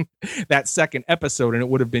been that second episode, and it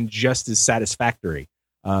would have been just as satisfactory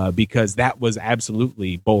because that was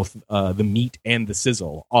absolutely both the meat and the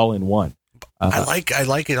sizzle all in one. I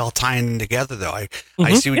like it all tying together, though.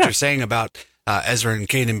 I see what you're saying about Ezra and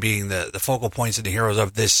Kanan being the focal points and the heroes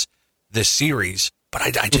of this series, but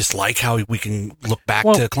I just like how we can look back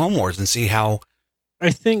to Clone Wars and see how.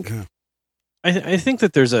 I think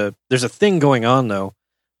that there's a thing going on though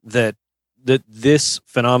that this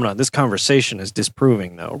phenomenon, this conversation is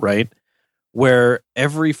disproving though, right? Where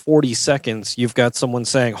every 40 seconds you've got someone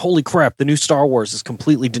saying, "Holy crap, the new Star Wars is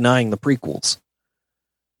completely denying the prequels."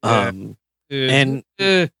 I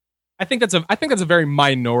think that's a very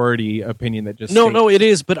minority opinion that just no, it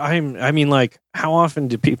is. But I mean, like, how often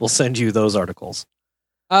do people send you those articles?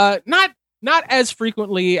 Not as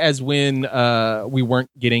frequently as when we weren't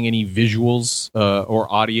getting any visuals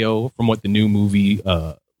or audio from what the new movie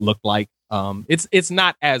looked like. It's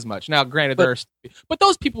not as much now. Granted, but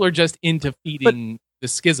those people are just into feeding the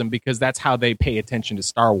schism because that's how they pay attention to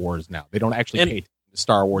Star Wars now. They don't actually pay attention to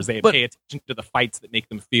Star Wars. They pay attention to the fights that make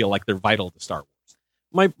them feel like they're vital to Star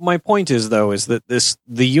Wars. My point is though is that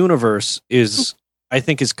the universe is, I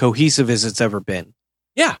think, as cohesive as it's ever been.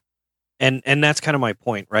 Yeah. And that's kind of my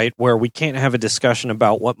point, right? Where we can't have a discussion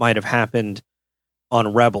about what might have happened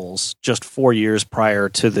on Rebels just 4 years prior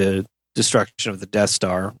to the destruction of the Death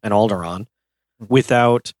Star and Alderaan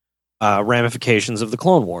without ramifications of the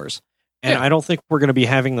Clone Wars. And I don't think we're going to be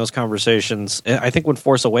having those conversations. I think when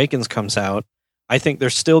Force Awakens comes out, I think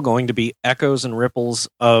there's still going to be echoes and ripples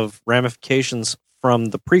of ramifications from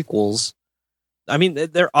the prequels. I mean,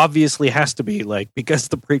 there obviously has to be, like, because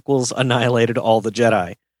the prequels annihilated all the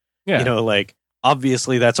Jedi. Yeah. You know, like,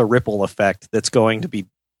 obviously that's a ripple effect that's going to be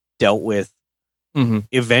dealt with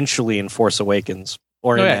eventually in Force Awakens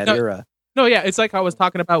or in that era. No, yeah, it's like I was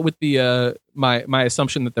talking about with the my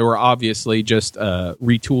assumption that there were obviously just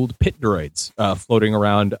retooled pit droids floating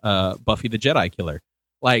around Buffy the Jedi Killer.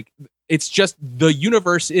 Like, it's just the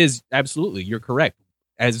universe is absolutely, you're correct,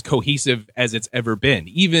 as cohesive as it's ever been.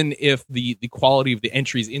 Even if the quality of the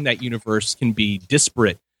entries in that universe can be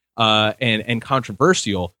disparate and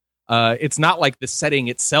controversial, it's not like the setting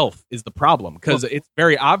itself is the problem, because it's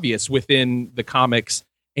very obvious within the comics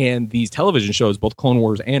and these television shows, both Clone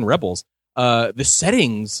Wars and Rebels, the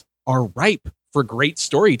settings are ripe for great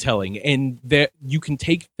storytelling, and that you can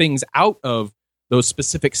take things out of those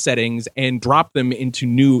specific settings and drop them into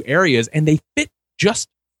new areas, and they fit just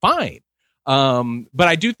fine. But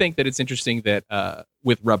I do think that it's interesting that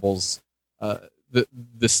with Rebels,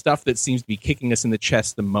 the stuff that seems to be kicking us in the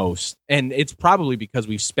chest the most, and it's probably because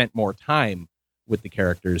we've spent more time with the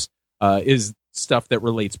characters, is stuff that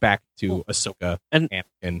relates back to Ahsoka and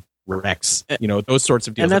Anakin, Rex, those sorts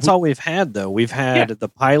of deals. And that's all we've had, though. We've had the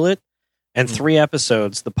pilot and 3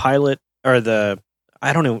 episodes. The pilot, or the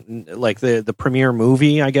premiere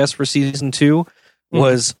movie, I guess, for season 2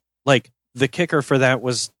 was like, the kicker for that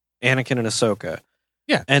was Anakin and Ahsoka.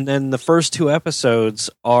 Yeah. And then the first 2 episodes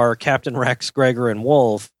are Captain Rex, Gregor, and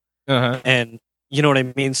Wolf. And you know what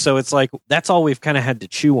I mean? So it's like, that's all we've kind of had to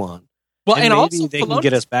chew on. Well, and maybe also they can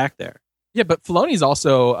get us back there. Yeah, but Filoni's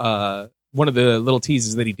also one of the little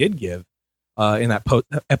teases that he did give in that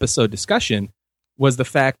episode discussion was the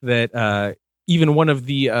fact that even one of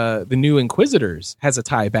the new Inquisitors has a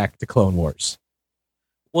tie back to Clone Wars.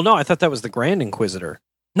 Well, no, I thought that was the Grand Inquisitor.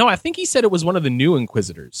 No, I think he said it was one of the new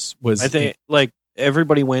Inquisitors. I think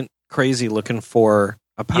everybody went crazy looking for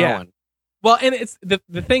a Padawan. Yeah. Well, and it's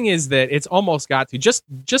the thing is that it's almost got to just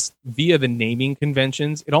via the naming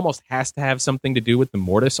conventions, it almost has to have something to do with the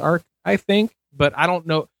Mortis arc, I think. But I don't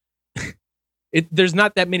know. There's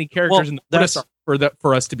not that many characters in the Mortis arc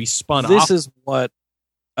for us to be spun off. This is what.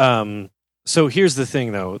 So here's the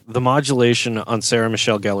thing, though: the modulation on Sarah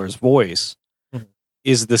Michelle Gellar's voice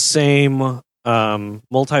is the same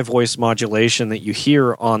multi-voice modulation that you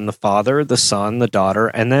hear on the father, the son, the daughter,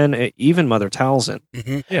 and then even Mother Talzin.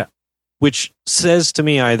 Yeah. Which says to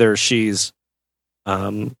me either she's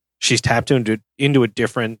tapped into a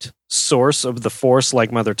different source of the Force,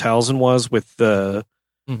 like Mother Talzin was with that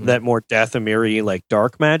more Dathomiri like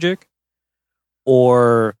dark magic,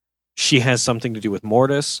 or she has something to do with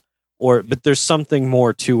Mortis, but there's something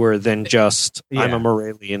more to her than just I'm a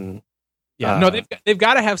Moralian. Yeah, no, they've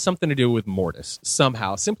got to have something to do with Mortis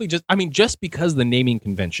somehow. Simply just because the naming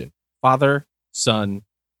convention, father, son,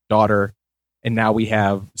 daughter. And now we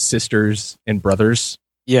have sisters and brothers.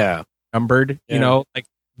 Yeah. Numbered, like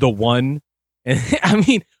the one. And I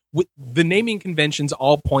mean, the naming conventions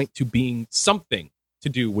all point to being something to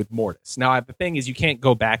do with Mortis. Now, the thing is, you can't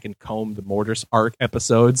go back and comb the Mortis arc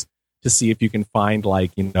episodes to see if you can find,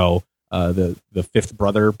 the fifth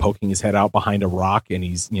brother poking his head out behind a rock, and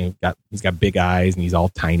he's got big eyes and he's all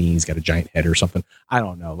tiny. He's got a giant head or something. I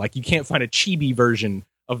don't know. Like, you can't find a chibi version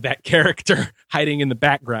of that character hiding in the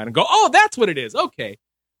background and go, oh, that's what it is. Okay.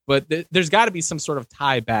 But there's got to be some sort of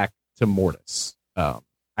tie back to Mortis.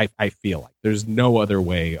 I feel like there's no other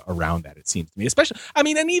way around that, it seems to me. Especially, and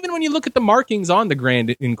even when you look at the markings on the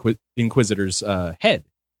Grand Inquisitor's head,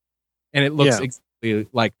 and it looks exactly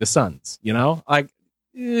like the Son's,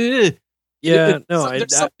 there's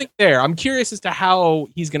something there. I'm curious as to how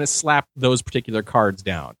he's going to slap those particular cards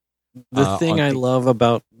down. The thing I love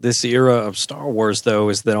about this era of Star Wars, though,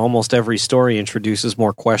 is that almost every story introduces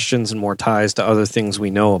more questions and more ties to other things we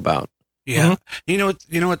know about. Yeah, you know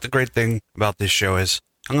what the great thing about this show is.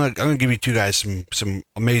 I'm gonna give you two guys some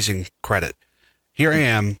amazing credit. Here I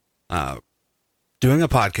am doing a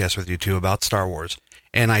podcast with you two about Star Wars,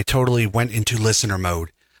 and I totally went into listener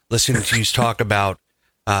mode, listening to you talk about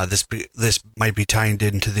this might be tying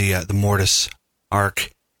into the Mortis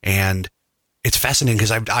arc, and it's fascinating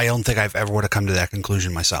because I don't think I've ever would have come to that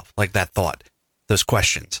conclusion myself, like that thought, those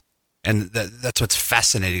questions. And that's what's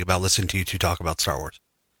fascinating about listening to you two talk about Star Wars.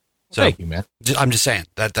 So, thank you, man. I'm just saying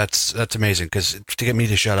that's amazing, because to get me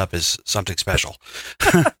to shut up is something special.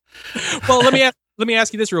 Well, let me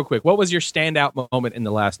ask you this real quick. What was your standout moment in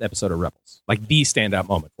the last episode of Rebels? Like the standout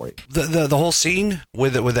moment for you? The whole scene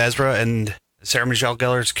with Ezra and Sarah Michelle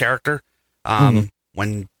Gellar's character,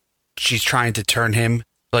 when she's trying to turn him,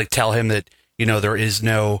 tell him that, there is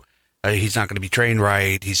no, he's not going to be trained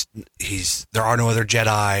right. There are no other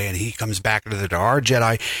Jedi, and he comes back into there are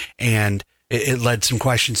Jedi, and it led some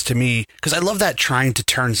questions to me, because I love that trying to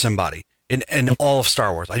turn somebody in all of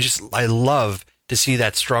Star Wars. I love to see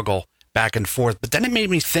that struggle back and forth. But then it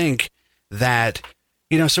made me think that,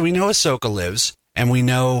 so we know Ahsoka lives, and we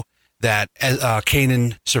know that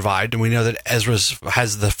Kanan survived, and we know that Ezra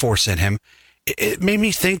has the Force in him. It made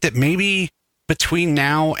me think that maybe between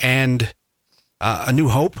now and A New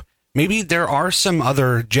Hope, maybe there are some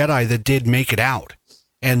other Jedi that did make it out,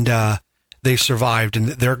 and they survived, and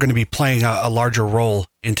they're going to be playing a larger role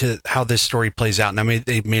into how this story plays out. Now,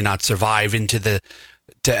 they may not survive to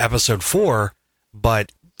episode 4,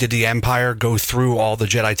 but did the Empire go through all the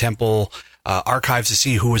Jedi Temple archives to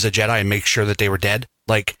see who was a Jedi and make sure that they were dead?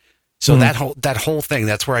 So that whole thing,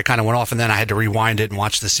 that's where I kind of went off, and then I had to rewind it and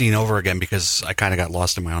watch the scene over again because I kind of got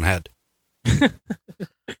lost in my own head.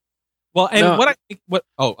 Well, and no, what I think,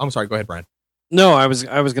 I'm sorry, go ahead, Brian. No, I was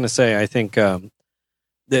going to say, I think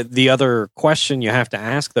the other question you have to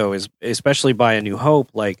ask, though, is especially by A New Hope,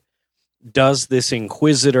 does this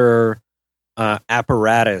Inquisitor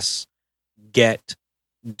apparatus get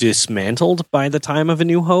dismantled by the time of A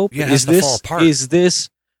New Hope? Yeah, is this fall apart. Is this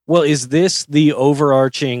the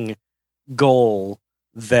overarching goal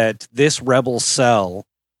that this rebel cell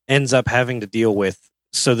ends up having to deal with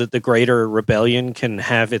so that the greater rebellion can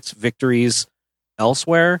have its victories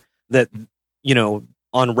elsewhere? That,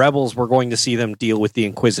 on Rebels, we're going to see them deal with the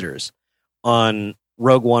Inquisitors. On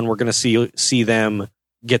Rogue One, we're going to see them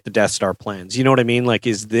get the Death Star plans. You know what I mean?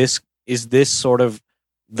 Is this sort of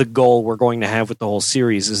the goal we're going to have with the whole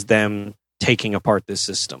series, is them taking apart this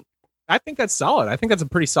system? I think that's solid. I think that's a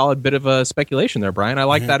pretty solid bit of a speculation there, Brian. I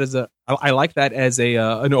like that as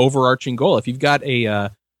an overarching goal. If you've got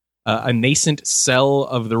a nascent cell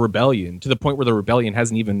of the rebellion to the point where the rebellion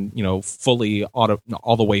hasn't even fully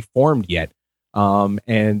all the way formed yet,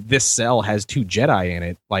 and this cell has 2 Jedi in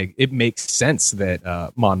it, it makes sense that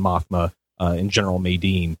Mon Mothma and General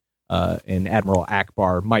Madine and Admiral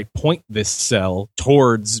Akbar might point this cell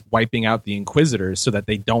towards wiping out the Inquisitors so that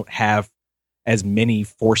they don't have as many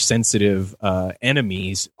Force-sensitive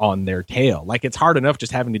enemies on their tail. It's hard enough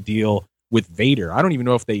just having to deal with Vader. I don't even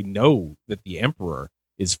know if they know that the Emperor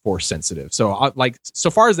is Force-sensitive. So,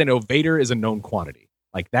 so far as they know, Vader is a known quantity.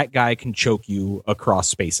 That guy can choke you across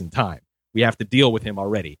space and time. We have to deal with him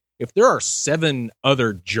already. If there are 7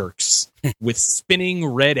 other jerks with spinning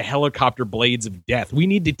red helicopter blades of death, we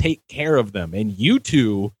need to take care of them. And you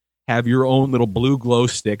two have your own little blue glow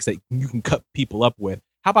sticks that you can cut people up with.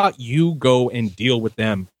 How about you go and deal with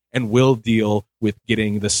them, and we'll deal with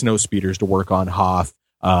getting the snow speeders to work on Hoth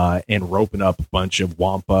and roping up a bunch of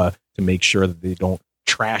Wampa to make sure that they don't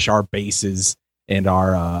trash our bases and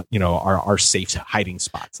our safe hiding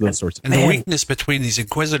spots, those sorts of things. things. And the weakness between these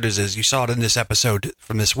Inquisitors, is you saw it in this episode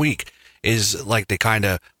from this week, is they kind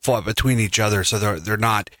of fought between each other, so they're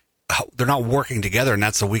not working together, and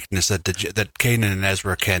that's the weakness that Kanan and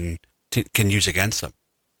Ezra can use against them.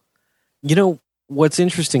 What's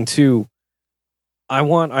interesting too, I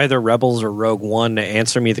want either Rebels or Rogue One to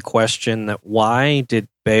answer me the question that why did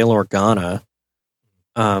Bail Organa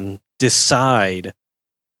decide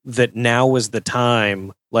that now was the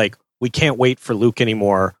time, we can't wait for Luke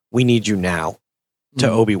anymore, we need you now, to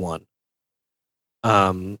Obi-Wan.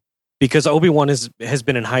 Because Obi-Wan has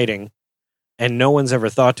been in hiding, and no one's ever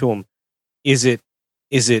thought to him, is it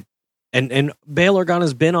and Bail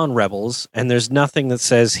Organa's been on Rebels, and there's nothing that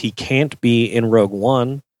says he can't be in Rogue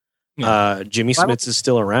One. Yeah. Jimmy Smits is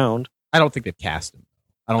still around. I don't think they've cast him.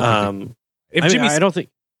 If Jimmy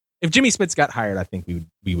Smits got hired, I think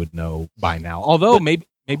we would know by now. Although maybe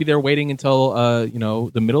they're waiting until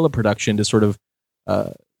the middle of production to sort of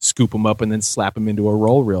scoop him up and then slap him into a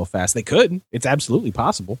role real fast. They could. It's absolutely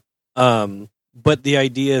possible. But the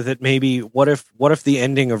idea that maybe what if the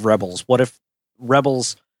ending of Rebels? What if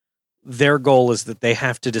Rebels, their goal is that they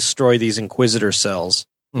have to destroy these Inquisitor cells,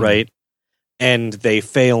 right? And they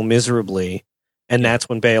fail miserably. And that's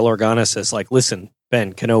when Bail Organa says, listen,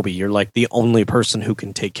 Ben Kenobi, you're the only person who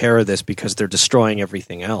can take care of this because they're destroying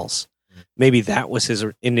everything else. Maybe that was his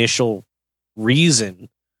initial reason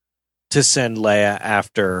to send Leia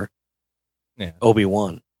after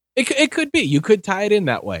Obi-Wan. It could be. You could tie it in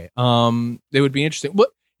that way. It would be interesting. But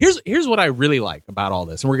here's what I really like about all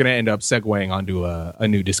this, and we're going to end up segueing onto a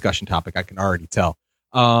new discussion topic. I can already tell.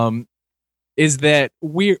 Is that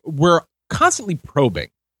we're constantly probing,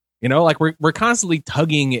 we're constantly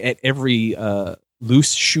tugging at every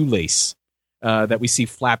loose shoelace that we see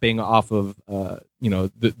flapping off of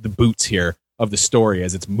the boots here of the story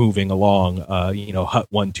as it's moving along. Hut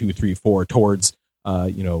 1, 2, 3, 4 towards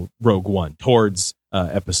Rogue One, towards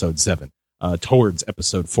Episode 7, towards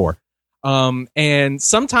Episode 4. And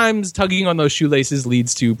sometimes tugging on those shoelaces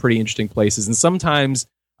leads to pretty interesting places, and sometimes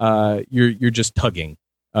you're just tugging,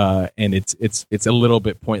 and it's a little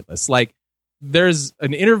bit pointless. There's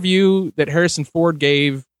an interview that Harrison Ford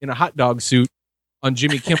gave in a hot dog suit on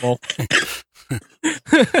Jimmy Kimmel. You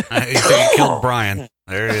think he killed Bryan?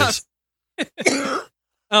 There it is.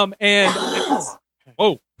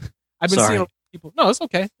 Whoa! I've been seeing people. No, it's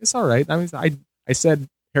okay. It's all right. I said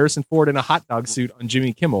Harrison Ford in a hot dog suit on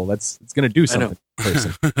Jimmy Kimmel. It's going to do something to the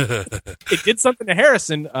person. It did something to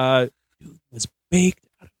Harrison. It was baked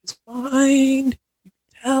out of his mind. You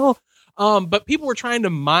can tell. But people were trying to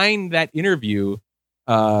mine that interview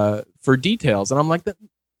for details, and I'm like,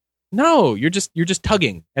 no, you're just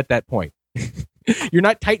tugging at that point. You're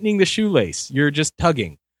not tightening the shoelace. You're just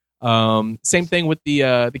tugging. Same thing with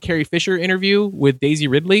the Carrie Fisher interview with Daisy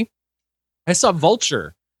Ridley. I saw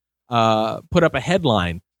Vulture put up a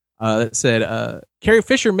headline that said Carrie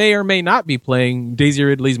Fisher may or may not be playing Daisy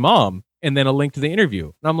Ridley's mom, and then a link to the interview.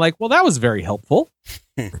 And I'm like, well, that was very helpful.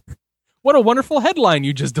 What a wonderful headline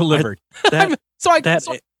you just delivered. So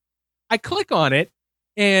I click on it,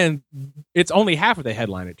 and it's only half of the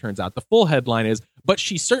headline, it turns out. The full headline is, but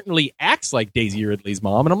she certainly acts like Daisy Ridley's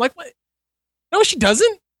mom. And I'm like, what? No, she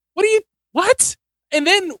doesn't. What? And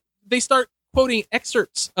then they start quoting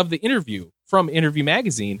excerpts of the interview from Interview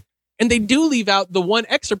Magazine, and they do leave out the one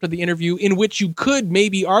excerpt of the interview in which you could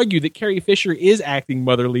maybe argue that Carrie Fisher is acting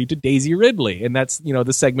motherly to Daisy Ridley. And that's,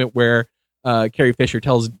 the segment where Carrie Fisher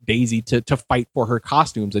tells Daisy to fight for her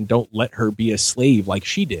costumes and don't let her be a slave like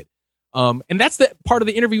she did. And that's the part of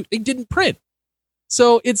the interview they didn't print.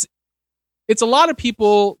 So it's a lot of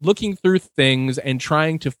people looking through things and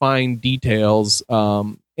trying to find details.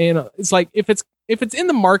 And it's like, if it's in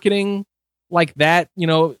the marketing like that,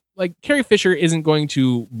 like Carrie Fisher isn't going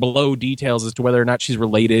to blow details as to whether or not she's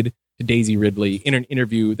related to Daisy Ridley in an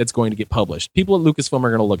interview that's going to get published. People at Lucasfilm are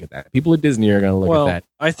going to look at that. People at Disney are going to look at that.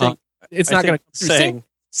 I think it's not going to.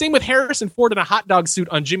 Same with Harrison Ford in a hot dog suit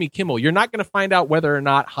on Jimmy Kimmel. You're not going to find out whether or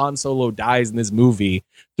not Han Solo dies in this movie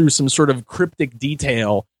through some sort of cryptic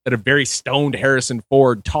detail that a very stoned Harrison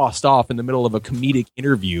Ford tossed off in the middle of a comedic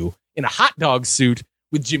interview in a hot dog suit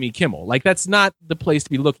with Jimmy Kimmel. Like, that's not the place to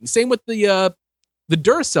be looking. Same with the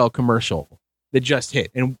Duracell commercial that just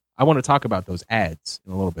hit. And I want to talk about those ads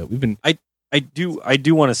in a little bit. I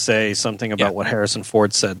do want to say something about what Harrison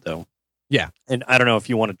Ford said, though. Yeah. And I don't know if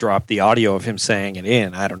you want to drop the audio of him saying it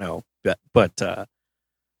in. I don't know. But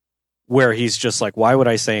where he's just like, why would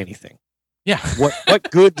I say anything? Yeah. What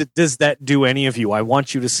good does that do any of you? I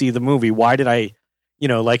want you to see the movie. Why did I,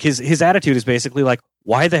 like his attitude is basically like,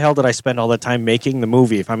 why the hell did I spend all the time making the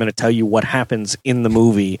movie if I'm going to tell you what happens in the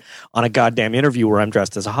movie on a goddamn interview where I'm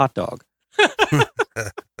dressed as a hot dog?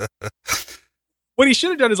 What he should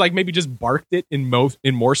have done is like maybe just barked it in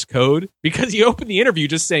Morse code, because he opened the interview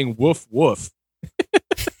just saying woof woof.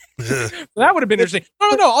 That would have been interesting.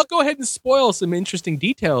 No, I'll go ahead and spoil some interesting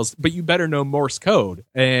details, but you better know Morse code.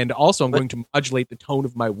 And also I'm going to modulate the tone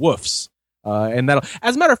of my woofs. And that'll,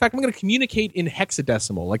 as a matter of fact, I'm going to communicate in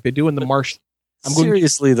hexadecimal like they do in The Martian.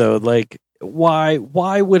 Seriously, though, like, why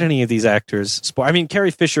would any of these actors spoil? I mean,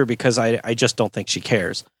 Carrie Fisher, because I just don't think she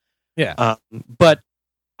cares. Yeah. But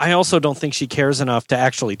I also don't think she cares enough to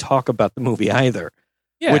actually talk about the movie either.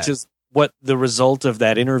 Yeah. Which is what the result of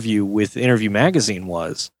that interview with Interview Magazine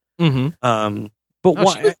was. Mm-hmm. But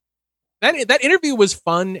why? That interview was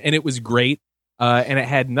fun and it was great, and it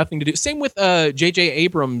had nothing to do. Same with J.J.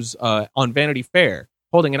 Abrams on Vanity Fair,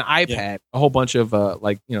 holding an iPad. Yeah. A whole bunch of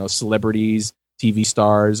celebrities, TV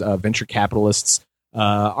stars, venture capitalists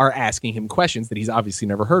are asking him questions that he's obviously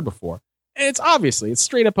never heard before. And it's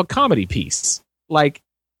straight up a comedy piece. Like,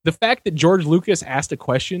 the fact that George Lucas asked a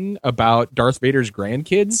question about Darth Vader's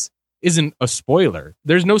grandkids isn't a spoiler.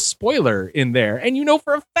 There's no spoiler in there. And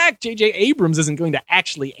for a fact J.J. Abrams isn't going to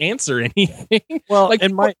actually answer anything. Well,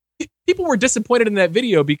 people were disappointed in that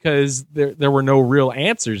video because there were no real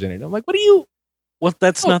answers in it. I'm like, what do you... Well,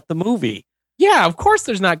 that's not the movie. Yeah, of course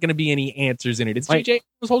there's not going to be any answers in it. It's J.J.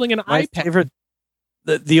 Abrams holding an iPad. Favorite,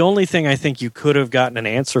 the only thing I think you could have gotten an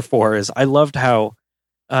answer for is, I loved how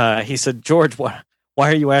he said, George, why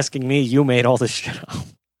are you asking me? You made all this shit up.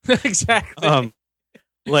 Exactly.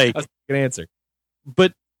 Like, that's a good answer.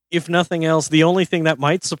 But if nothing else, the only thing that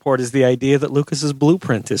might support is the idea that Lucas's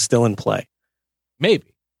blueprint is still in play. Maybe.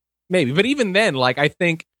 But even then, like, I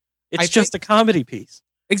think it's just a comedy piece.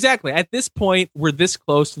 Exactly. At this point, we're this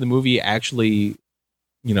close to the movie actually,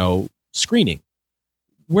 screening.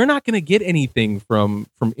 We're not going to get anything from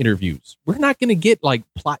interviews. We're not going to get like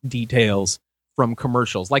plot details from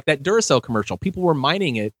commercials, like that Duracell commercial. People were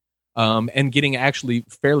mining it and getting actually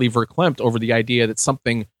fairly verklempt over the idea that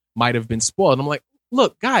something might have been spoiled. And I'm like,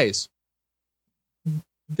 look, guys,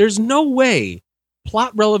 there's no way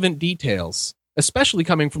plot relevant details, especially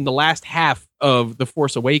coming from the last half of The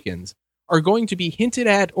Force Awakens, are going to be hinted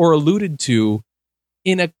at or alluded to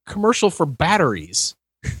in a commercial for batteries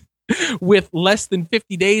with less than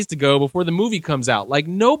 50 days to go before the movie comes out. Like,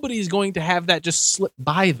 nobody's going to have that just slip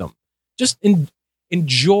by them. Just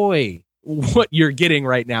enjoy what you're getting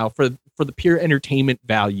right now for for the pure entertainment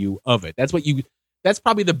value of it. That's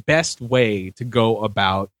probably the best way to go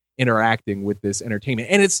about interacting with this entertainment.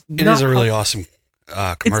 And it is a really awesome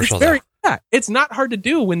commercial. It's not hard to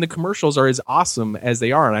do when the commercials are as awesome as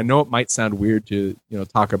they are. And I know it might sound weird to,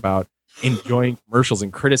 talk about enjoying commercials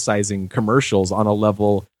and criticizing commercials on a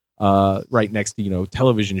level right next to,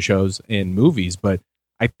 television shows and movies. But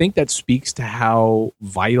I think that speaks to how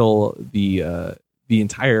vital the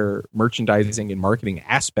entire merchandising and marketing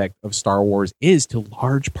aspect of Star Wars is to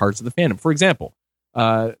large parts of the fandom. For example,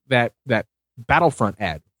 that Battlefront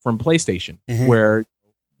ad from PlayStation, where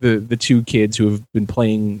the two kids who have been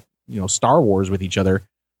playing, Star Wars with each other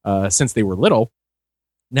since they were little,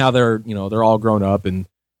 now they're all grown up and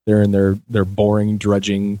they're in their boring,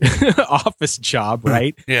 drudging office job,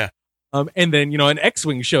 right? Yeah. And then an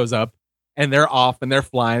X-wing shows up and they're off and they're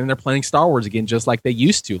flying and they're playing Star Wars again, just like they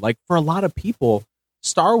used to. Like, for a lot of people,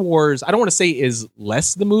 Star Wars, I don't want to say is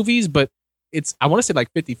less the movies, but I want to say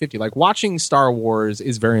like 50-50. Like, watching Star Wars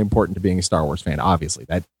is very important to being a Star Wars fan. Obviously,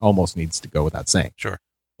 that almost needs to go without saying. Sure.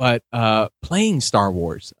 But playing Star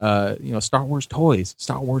Wars, Star Wars toys,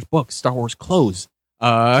 Star Wars books, Star Wars clothes,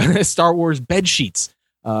 Star Wars bed sheets,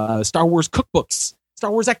 Star Wars cookbooks, Star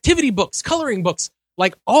Wars activity books, coloring books,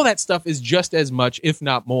 like all that stuff is just as much, if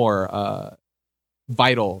not more,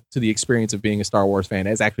 vital to the experience of being a Star Wars fan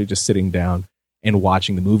as actually just sitting down and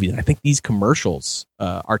watching the movie. And I think these commercials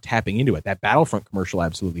are tapping into it. That Battlefront commercial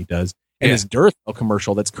absolutely does. And this Duracell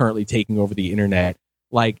commercial that's currently taking over the internet,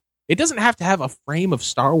 like, it doesn't have to have a frame of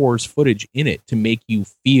Star Wars footage in it to make you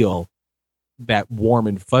feel that warm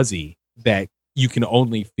and fuzzy that you can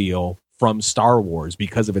only feel from Star Wars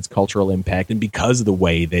because of its cultural impact and because of the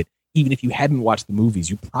way that even if you hadn't watched the movies,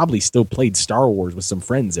 you probably still played Star Wars with some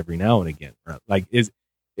friends every now and again. Like,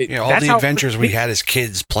 all the adventures we had as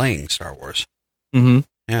kids playing Star Wars. Mm-hmm.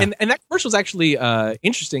 Yeah. And that commercial is actually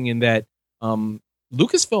interesting in that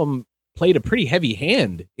Lucasfilm played a pretty heavy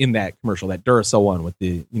hand in that commercial, that Duracell one with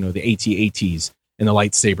the the AT-ATs and the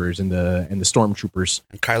lightsabers and the stormtroopers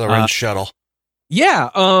and Kylo Ren's shuttle. Yeah,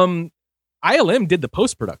 ILM did the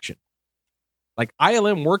post production. Like,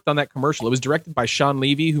 ILM worked on that commercial. It was directed by Sean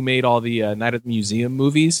Levy, who made all the Night at the Museum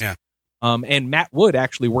movies. Yeah, and Matt Wood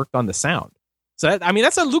actually worked on the sound. So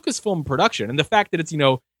that's a Lucasfilm production, and the fact that it's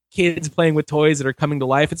kids playing with toys that are coming to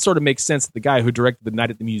life, it sort of makes sense that the guy who directed the Night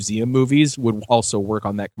at the Museum movies would also work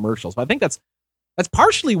on that commercial. So I think that's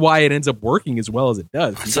partially why it ends up working as well as it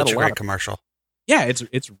does. It's such a great commercial. Yeah,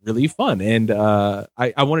 it's really fun, and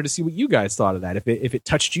I wanted to see what you guys thought of that. If it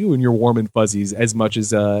touched you and your warm and fuzzies as much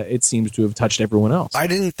as it seems to have touched everyone else. I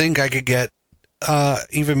didn't think I could get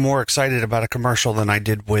even more excited about a commercial than I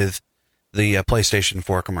did with the PlayStation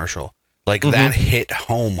 4 commercial. Like, that hit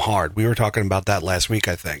home hard. We were talking about that last week,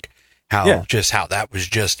 I think. How that was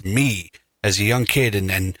just me as a young kid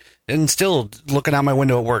and still looking out my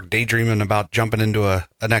window at work, daydreaming about jumping into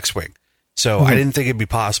an X-Wing. So I didn't think it'd be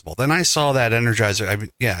possible. Then I saw that Energizer.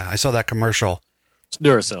 I saw that commercial. It's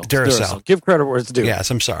Duracell. Give credit where it's due.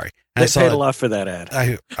 Yes, I'm sorry. They paid a lot for that ad.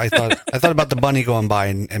 I thought about the bunny going by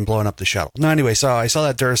and blowing up the shuttle. No, anyway, so I saw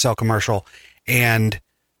that Duracell commercial and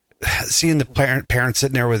seeing the parents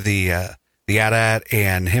sitting there with the AT-AT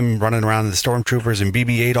and him running around the stormtroopers and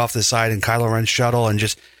BB-8 off the side and Kylo Ren's shuttle, and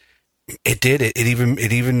just it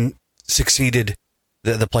even succeeded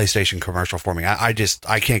the PlayStation commercial for me. I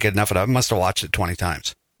can't get enough of it. I must have watched it 20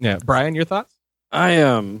 times. Yeah, Brian, your thoughts?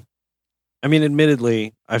 I mean,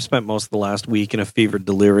 admittedly, I've spent most of the last week in a fevered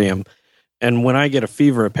delirium, and when I get a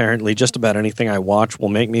fever, apparently just about anything I watch will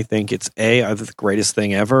make me think it's A, either the greatest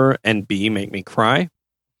thing ever, and B, make me cry.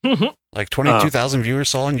 Like 22,000 viewers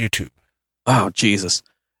saw on YouTube. Oh, Jesus.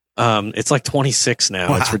 It's like 26 now.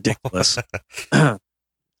 Wow. It's ridiculous.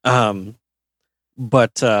 And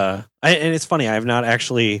it's funny. I have not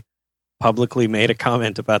actually publicly made a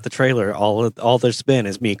comment about the trailer. All there's been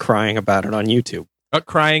is me crying about it on YouTube.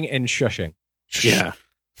 Crying and shushing. Yeah.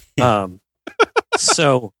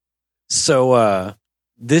 So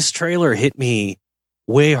this trailer hit me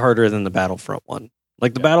way harder than the Battlefront one.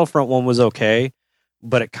 Like, the Battlefront one was okay,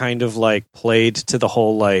 but it kind of like played to the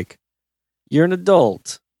whole, like, you're an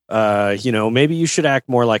adult. Maybe you should act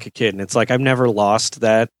more like a kid. And it's like, I've never lost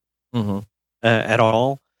that at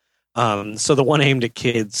all. So the one aimed at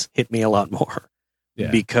kids hit me a lot more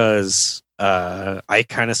because I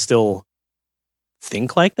kind of still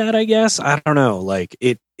think like that, I guess. I don't know. Like,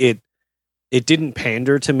 it didn't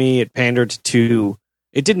pander to me. It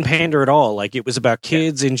didn't pander at all. Like, it was about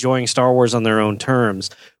kids enjoying Star Wars on their own terms,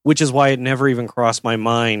 which is why it never even crossed my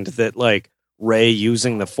mind that, like, Rey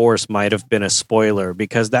using the Force might have been a spoiler,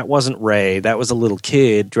 because that wasn't Rey. That was a little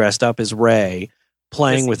kid dressed up as Rey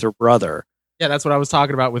playing with her brother. Yeah, that's what I was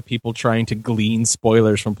talking about with people trying to glean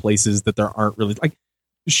spoilers from places that there aren't really. Like,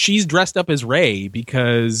 she's dressed up as Rey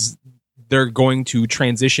because they're going to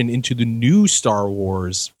transition into the new Star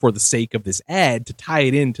Wars for the sake of this ad to tie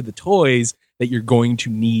it into the toys that you're going to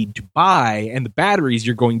need to buy and the batteries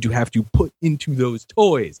you're going to have to put into those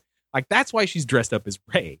toys. Like, that's why she's dressed up as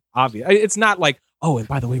Rey. Obviously, it's not like, oh, and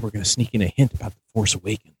by the way, we're going to sneak in a hint about the Force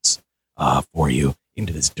Awakens for you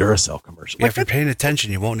into this Duracell commercial. Yeah, if you're paying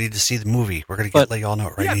attention, you won't need to see the movie. We're going to let y'all know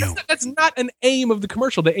it right now. That's not an aim of the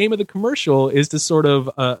commercial. The aim of the commercial is to sort of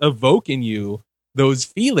evoke in you those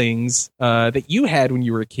feelings that you had when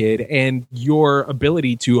you were a kid and your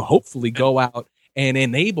ability to hopefully go out and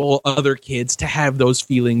enable other kids to have those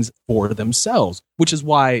feelings for themselves, which is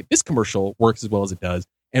why this commercial works as well as it does,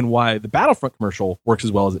 and why the Battlefront commercial works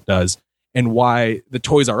as well as it does, and why the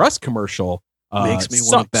Toys R Us commercial makes me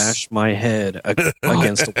want to bash my head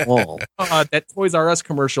against a wall. That Toys R Us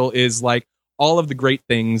commercial is like all of the great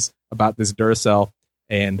things about this Duracell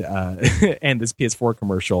and and this PS4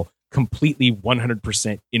 commercial completely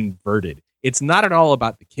 100% inverted. It's not at all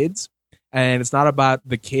about the kids. And it's not about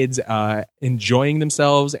the kids enjoying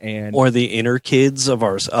themselves or the inner kids of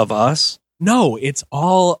us. No, it's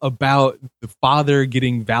all about the father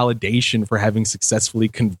getting validation for having successfully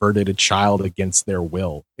converted a child against their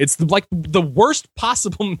will. It's like the worst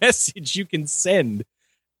possible message you can send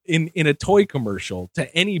in a toy commercial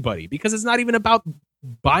to anybody, because it's not even about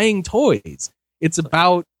buying toys. It's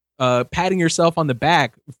about patting yourself on the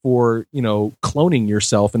back for, cloning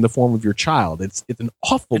yourself in the form of your child. It's an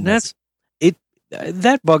awful message.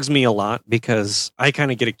 That bugs me a lot because I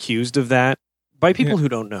kind of get accused of that by people who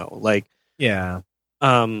don't know. Like,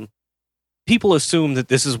 people assume that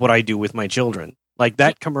this is what I do with my children. Like,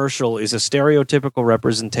 that commercial is a stereotypical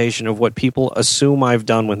representation of what people assume I've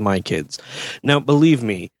done with my kids. Now, believe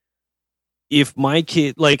me, if my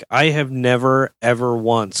kid, like, I have never, ever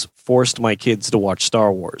once forced my kids to watch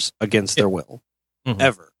Star Wars against their will,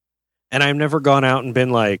 ever. And I've never gone out and been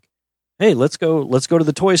like, hey, let's go to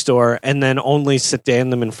the toy store, and then only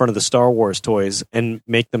stand them in front of the Star Wars toys and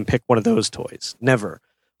make them pick one of those toys. Never.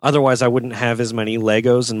 Otherwise, I wouldn't have as many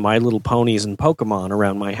Legos and My Little Ponies and Pokemon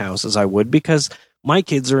around my house as I would, because my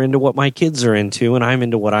kids are into what my kids are into, and I'm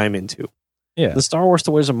into what I'm into. Yeah. The Star Wars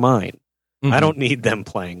toys are mine. I don't need them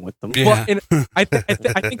playing with them. Yeah. Well, and I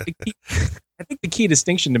think the key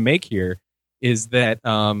distinction to make here is that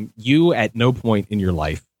you, at no point in your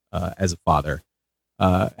life as a father,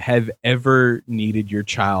 have ever needed your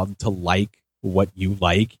child to like what you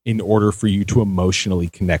like in order for you to emotionally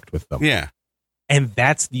connect with them. Yeah. And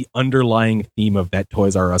that's the underlying theme of that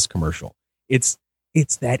Toys R Us commercial. It's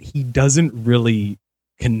that he doesn't really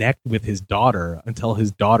connect with his daughter until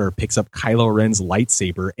his daughter picks up Kylo Ren's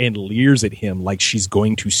lightsaber and leers at him like she's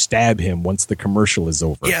going to stab him once the commercial is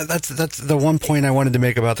over. Yeah, that's the one point I wanted to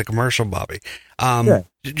make about the commercial, Bobby.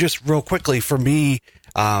 Just real quickly, for me,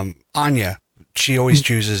 Anya, she always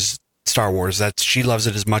chooses Star Wars. She loves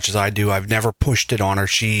it as much as I do. I've never pushed it on her.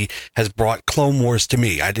 She has brought Clone Wars to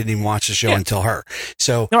me. I didn't even watch the show until her.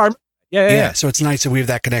 So so it's nice that we have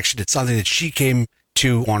that connection. It's something that she came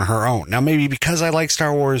to on her own. Now, maybe because I like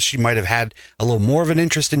Star Wars, she might have had a little more of an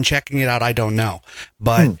interest in checking it out. I don't know.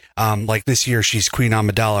 But like this year, she's Queen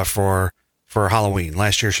Amidala for Halloween.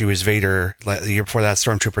 Last year she was Vader. The year before that,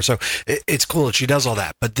 Stormtrooper. So it's cool that she does all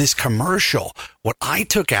that. But this commercial, what I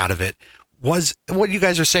took out of it was what you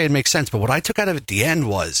guys are saying makes sense. But what I took out of it at the end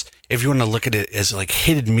was, if you want to look at it as like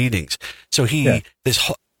hidden meanings. So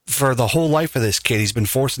for the whole life of this kid, he's been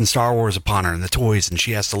forcing Star Wars upon her and the toys, and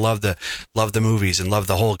she has to love the movies and love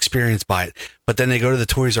the whole experience by it. But then they go to the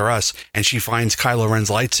Toys R Us and she finds Kylo Ren's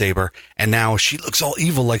lightsaber, and now she looks all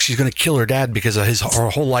evil, like she's going to kill her dad because of her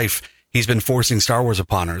whole life. He's been forcing Star Wars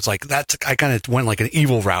upon her. It's like I kind of went like an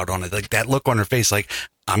evil route on it, like that look on her face, like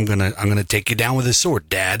I'm gonna take you down with this sword,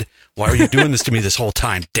 Dad. Why are you doing this to me this whole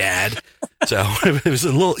time, Dad? So it was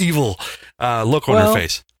a little evil look on her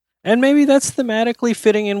face. And maybe that's thematically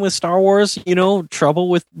fitting in with Star Wars.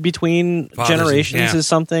 Trouble between generations is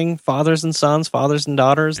something. Fathers and sons, fathers and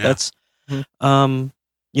daughters. Yeah. That's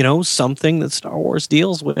something that Star Wars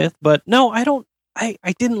deals with. But no, I don't. I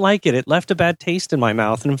didn't like it. It left a bad taste in my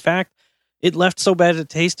mouth. And in fact, it left so bad a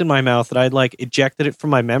taste in my mouth that I'd like ejected it from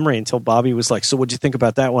my memory until Bobby was like, so what'd you think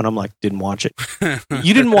about that one? I'm like, didn't watch it.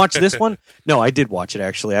 You didn't watch this one? No, I did watch it,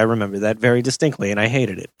 actually. I remember that very distinctly, and I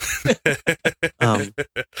hated it.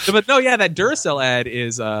 But no, yeah, that Duracell ad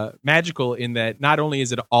is magical in that not only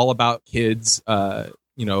is it all about kids,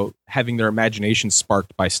 having their imagination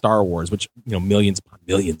sparked by Star Wars, which, millions upon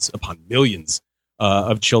millions upon millions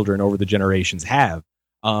of children over the generations have.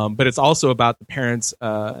 But it's also about the parents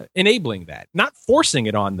enabling that, not forcing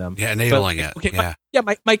it on them. Yeah, enabling it. Okay,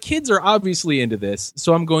 my kids are obviously into this,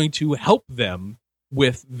 so I'm going to help them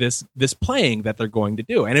with this playing that they're going to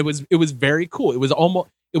do. And it was very cool.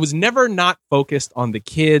 It was never not focused on the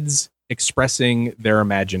kids expressing their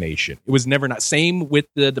imagination. It was never not. Same with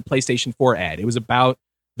the PlayStation 4 ad. It was about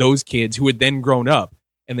those kids who had then grown up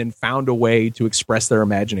and then found a way to express their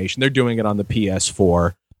imagination. They're doing it on the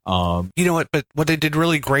PS4. You know what? But what they did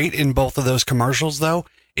really great in both of those commercials, though,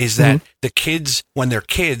 is that the kids, when they're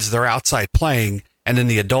kids, they're outside playing, and then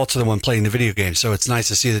the adults are the one playing the video game. So it's nice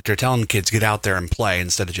to see that they're telling kids get out there and play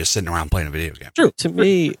instead of just sitting around playing a video game. True. To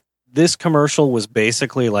me, this commercial was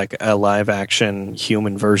basically like a live action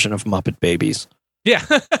human version of Muppet Babies. Yeah.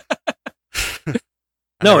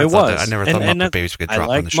 No, it was. I never thought Muppet Babies would get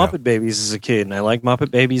dropped on the show. I liked Muppet Babies as a kid, and I liked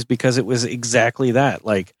Muppet Babies because it was exactly that.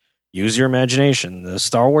 Like, use your imagination. The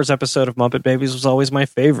Star Wars episode of Muppet Babies was always my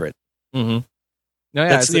favorite. Mm-hmm. No, yeah,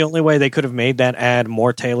 that's the only way they could have made that ad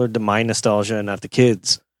more tailored to my nostalgia and not the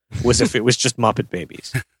kids, was if it was just Muppet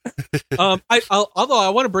Babies. Although I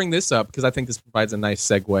want to bring this up because I think this provides a nice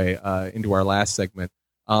segue into our last segment.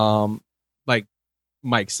 Like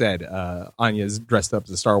Mike said, Anya's dressed up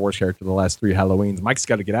as a Star Wars character the last 3 Halloweens. Mike's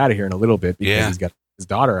got to get out of here in a little bit because he's got his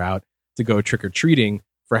daughter out to go trick-or-treating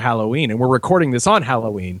for Halloween. And we're recording this on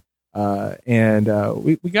Halloween. And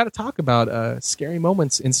we got to talk about scary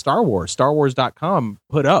moments in Star Wars. StarWars.com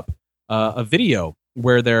put up a video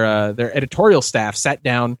where their editorial staff sat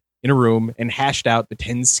down in a room and hashed out the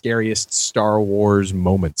 10 scariest Star Wars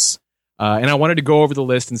moments. And I wanted to go over the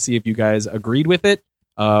list and see if you guys agreed with it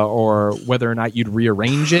or whether or not you'd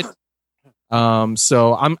rearrange it.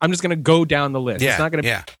 So I'm just going to go down the list. Yeah, it's not going to.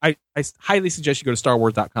 Yeah. I highly suggest you go to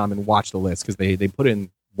StarWars.com and watch the list because they put in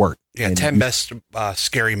work. Yeah, 10 best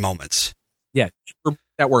scary moments. Yeah,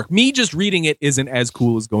 that work. Me just reading it isn't as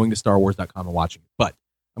cool as going to StarWars.com and watching it, but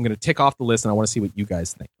I'm going to tick off the list and I want to see what you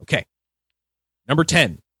guys think. Okay. Number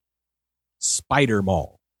 10, Spider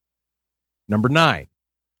Mall. Number 9,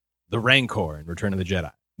 the Rancor in Return of the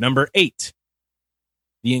Jedi. Number 8,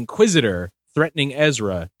 the Inquisitor threatening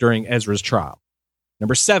Ezra during Ezra's trial.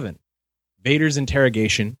 Number 7, Vader's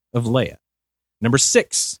interrogation of Leia. Number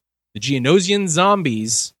 6, the Geonosian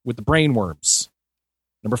zombies with the brainworms.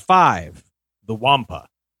 Number 5, the Wampa.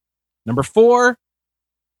 Number 4,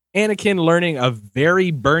 Anakin learning a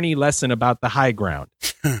very Bernie lesson about the high ground.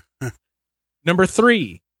 Number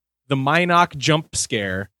 3, the Mynock jump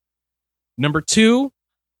scare. Number 2,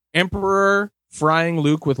 Emperor frying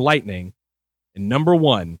Luke with lightning. And number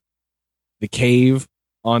 1, the cave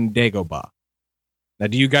on Dagobah. Now,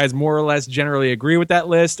 do you guys more or less generally agree with that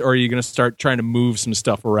list, or are you going to start trying to move some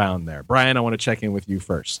stuff around there? Brian, I want to check in with you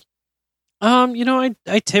first.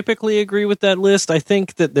 I typically agree with that list. I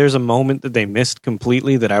think that there's a moment that they missed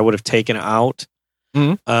completely that I would have taken out.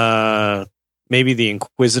 Mm-hmm. Maybe the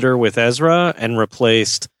Inquisitor with Ezra and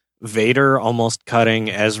replaced Vader almost cutting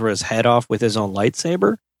Ezra's head off with his own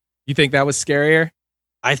lightsaber. You think that was scarier?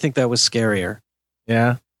 I think that was scarier.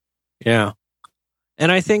 Yeah. Yeah.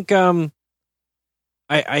 And I think,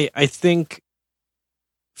 I think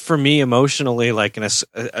for me emotionally, like in a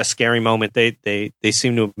scary moment they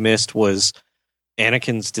seem to have missed was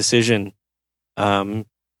Anakin's decision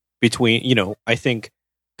between, I think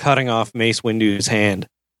cutting off Mace Windu's hand.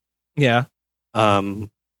 Yeah. And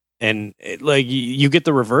you get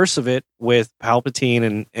the reverse of it with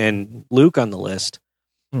Palpatine and Luke on the list.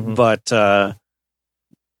 Mm-hmm. But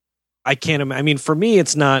I can't, I mean, for me,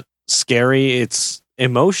 it's not scary. It's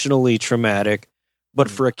emotionally traumatic. But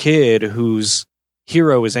for a kid whose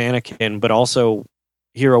hero is Anakin, but also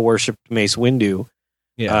hero worshipped Mace Windu,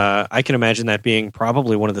 I can imagine that being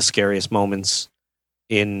probably one of the scariest moments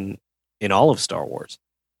in all of Star Wars.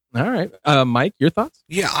 All right. Mike, your thoughts?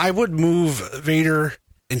 Yeah, I would move Vader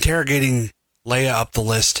interrogating Leia up the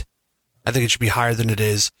list. I think it should be higher than it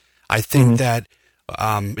is. I think that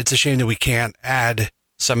it's a shame that we can't add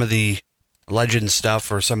some of the Legend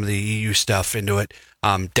stuff or some of the EU stuff into it.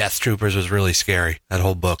 Death Troopers was really scary. That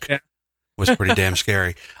whole book was pretty damn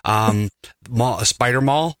scary. Spider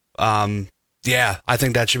Mall. Yeah, I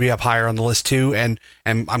think that should be up higher on the list too. And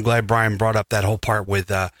I'm glad Brian brought up that whole part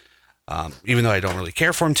with, even though I don't really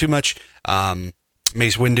care for him too much,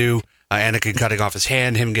 Mace Windu, Anakin cutting off his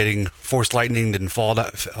hand, him getting force lightning and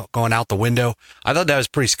going out the window. I thought that was a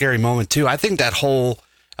pretty scary moment too. I think that whole,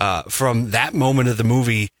 from that moment of the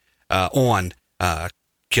movie,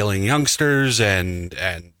 killing youngsters and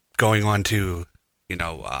going on to,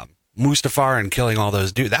 Mustafar and killing all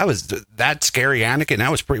those dudes. That scary Anakin. That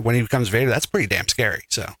was pretty, when he becomes Vader, that's pretty damn scary.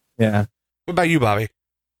 So, yeah. What about you, Bobby?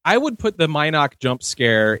 I would put the Mynock jump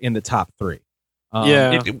scare in the top 3.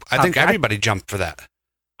 I think everybody jumped for that.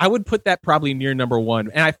 I would put that probably near number one.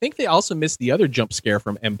 And I think they also missed the other jump scare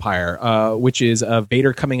from Empire, which is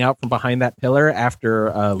Vader coming out from behind that pillar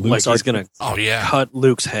after Luke's he's going to cut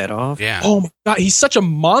Luke's head off. Yeah. Oh my God, he's such a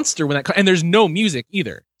monster when that and there's no music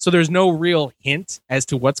either. So there's no real hint as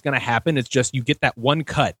to what's going to happen. It's just you get that one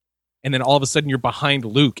cut and then all of a sudden you're behind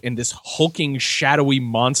Luke and this hulking shadowy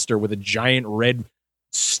monster with a giant red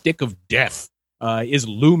stick of death is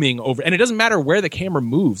looming over, and it doesn't matter where the camera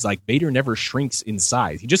moves. Like Vader never shrinks in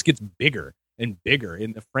size; he just gets bigger and bigger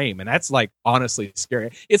in the frame, and that's like honestly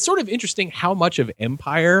scary. It's sort of interesting how much of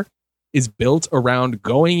Empire is built around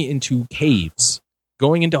going into caves,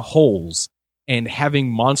 going into holes, and having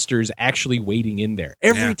monsters actually waiting in there.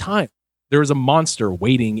 Every time there is a monster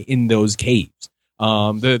waiting in those caves.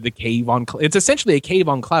 The cave on it's essentially a cave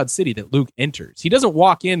on Cloud City that Luke enters. He doesn't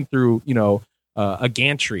walk in through a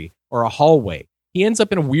gantry or a hallway. He ends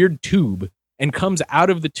up in a weird tube and comes out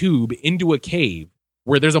of the tube into a cave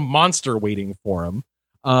where there's a monster waiting for him.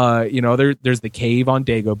 There's the cave on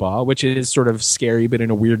Dagobah, which is sort of scary, but in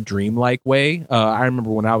a weird dreamlike way. I remember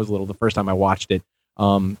when I was little, the first time I watched it,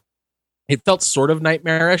 it felt sort of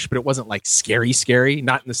nightmarish, but it wasn't like scary,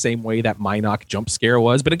 not in the same way that Minok jump scare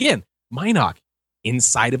was. But again, Minok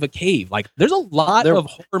inside of a cave. Like there's a lot of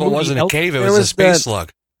horror movies. It wasn't a cave, it was a space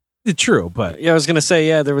slug. True, but I was going to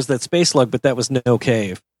say, there was that space slug, but that was no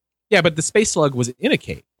cave. Yeah, but the space slug was in a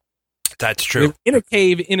cave. That's true. In a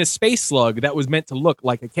cave, in a space slug that was meant to look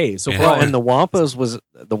like a cave. So, and the Wampa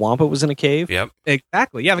was in a cave. Yep,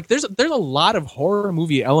 exactly. Yeah, like there's a lot of horror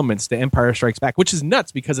movie elements to Empire Strikes Back, which is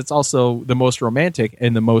nuts because it's also the most romantic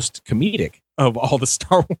and the most comedic of all the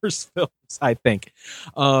Star Wars films, I think.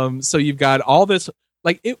 So you've got all this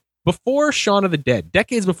before Shaun of the Dead,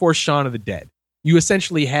 decades before Shaun of the Dead. You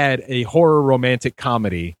essentially had a horror romantic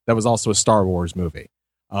comedy that was also a Star Wars movie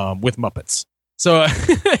with Muppets. So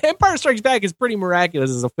Empire Strikes Back is pretty miraculous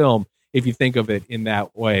as a film if you think of it in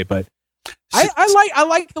that way. But I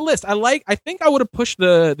like the list. I think I would have pushed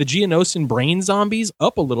the Geonosian brain zombies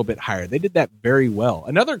up a little bit higher. They did that very well.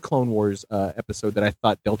 Another Clone Wars episode that I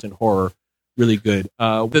thought dealt in horror really good.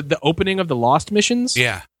 The opening of the Lost missions.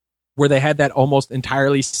 Yeah. Where they had that almost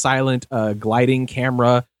entirely silent gliding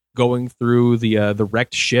camera going through the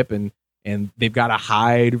wrecked ship and they've got to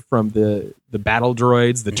hide from the battle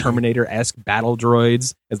droids, the Terminator-esque battle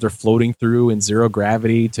droids as they're floating through in zero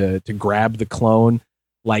gravity to grab the clone.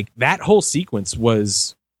 Like that whole sequence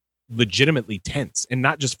was legitimately tense, and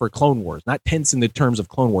not just for Clone Wars, not tense in the terms of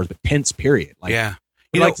Clone Wars, but tense period. Like, yeah.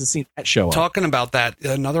 I'd like to see that show up. Talking about that,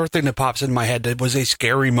 another thing that pops in my head that was a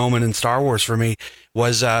scary moment in Star Wars for me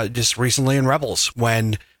was just recently in Rebels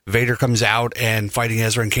when Vader comes out and fighting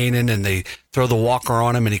Ezra and Kanan, and they throw the walker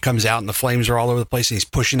on him, and he comes out, and the flames are all over the place, and he's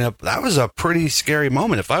pushing up. That was a pretty scary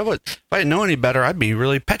moment. If I didn't know any better, I'd be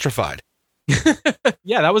really petrified.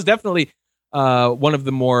 Yeah, that was definitely one of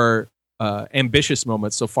the more ambitious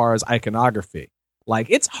moments so far as iconography. Like,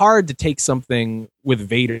 it's hard to take something with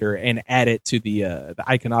Vader and add it to the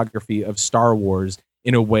iconography of Star Wars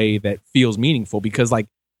in a way that feels meaningful, because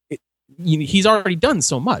he's already done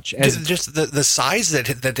so much. Just the size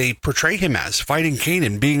that they portray him as, fighting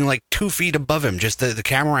Kanan, being like 2 feet above him, just the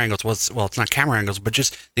camera angles. Well, it's not camera angles, but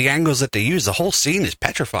just the angles that they use. The whole scene is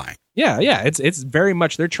petrifying. Yeah. It's very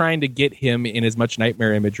much, they're trying to get him in as much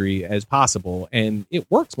nightmare imagery as possible, and it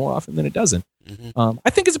works more often than it doesn't. Mm-hmm. I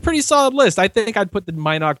think it's a pretty solid list. I think I'd put the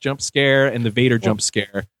Minok jump scare and the Vader jump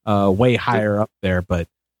scare way higher up there. But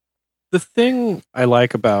the thing I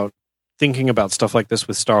like about thinking about stuff like this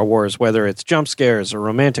with Star Wars, whether it's jump scares or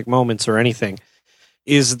romantic moments or anything,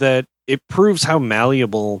 is that it proves how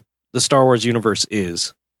malleable the Star Wars universe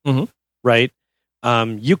is. Mm-hmm. Right?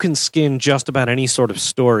 You can skin just about any sort of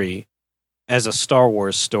story as a Star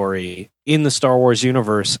Wars story in the Star Wars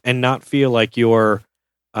universe and not feel like you're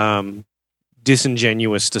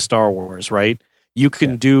disingenuous to Star Wars, right? You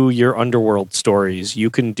can do your underworld stories.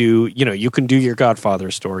 You can do your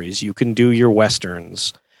Godfather stories. You can do your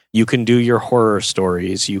Westerns. You can do your horror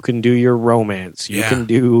stories. You can do your romance. You can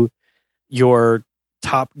do your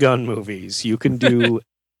Top Gun movies. You can do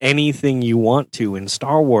anything you want to in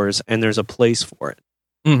Star Wars, and there's a place for it.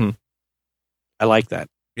 Mm-hmm. I like that.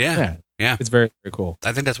 Yeah. It's very, very cool.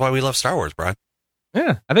 I think that's why we love Star Wars, Bryan.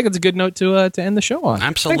 Yeah, I think it's a good note to end the show on.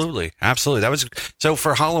 Absolutely. That was so.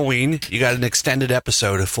 For Halloween, you got an extended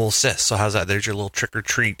episode of Full Sith. So how's that? There's your little trick or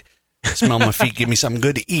treat Smell my feet, give me something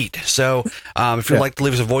good to eat. So if you'd like to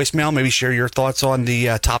leave us a voicemail, maybe share your thoughts on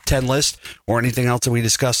the top 10 list or anything else that we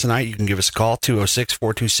discussed tonight, you can give us a call,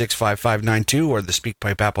 206-426-5592, or the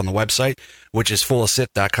SpeakPipe app on the website, which is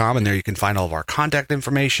fullofsith.com, and there you can find all of our contact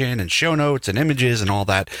information and show notes and images and all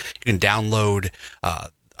that. You can download.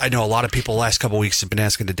 I know a lot of people the last couple of weeks have been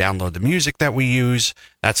asking to download the music that we use.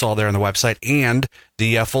 That's all there on the website, and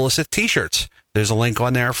the Full of Sith t-shirts. There's a link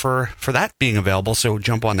on there for that being available, so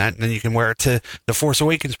jump on that, and then you can wear it to the Force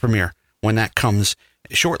Awakens premiere when that comes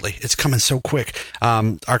shortly. It's coming so quick.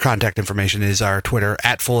 Our contact information is our Twitter,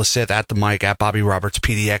 at Full of Sith, at the Mike, at Bobby Roberts,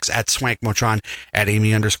 PDX, at Swankmotron, at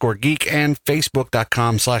Amy_Geek, and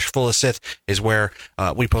Facebook.com/Full of Sith is where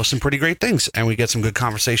we post some pretty great things, and we get some good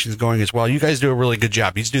conversations going as well. You guys do a really good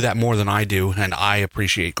job. You do that more than I do, and I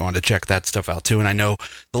appreciate going to check that stuff out too, and I know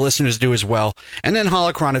the listeners do as well. And then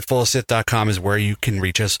Holocron at FullofSith.com is where you can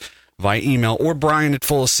reach us via email, or Bryan at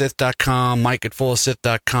FullofSith.com, Mike at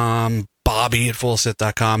FullofSith.com, Bobby at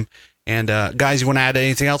FullofSith.com. And guys, you want to add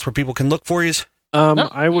anything else where people can look for you?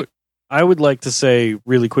 I would like to say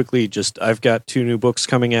really quickly, just I've got 2 new books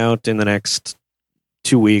coming out in the next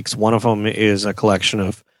 2 weeks. One of them is a collection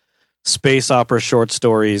of space opera short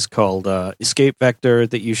stories called Escape Vector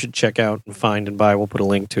that you should check out and find and buy. We'll put a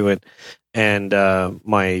link to it. And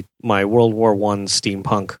my World War I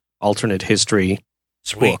steampunk alternate history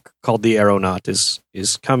book called The Aeronaut is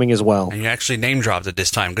coming as well. And you actually name dropped it this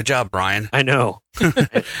time. Good job, Bryan. I know.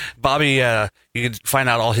 Bobby, you can find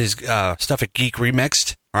out all his stuff at Geek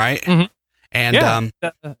Remixed, right? Mm-hmm. And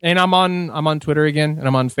and I'm on Twitter again, and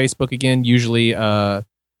I'm on Facebook again. Usually, I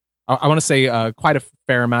want to say quite a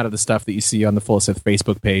fair amount of the stuff that you see on the Full of Sith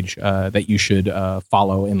Facebook page that you should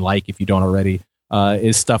follow and like if you don't already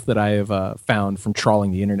is stuff that I have found from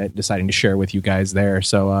trawling the internet and deciding to share with you guys there.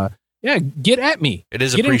 So yeah, get at me. It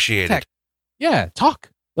is appreciated. Yeah, talk.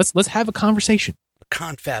 Let's have a conversation.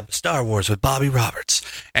 Confab Star Wars with Bobby Roberts.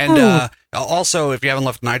 And also, if you haven't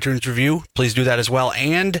left an iTunes review, please do that as well.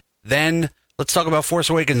 And then let's talk about Force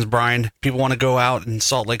Awakens, Bryan. People want to go out in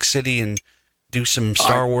Salt Lake City and do some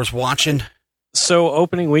Star Wars watching. So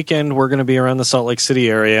opening weekend, we're going to be around the Salt Lake City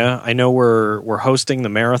area. I know we're hosting the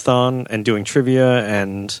marathon and doing trivia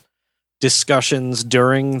and discussions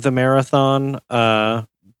during the marathon,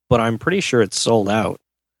 but I'm pretty sure it's sold out.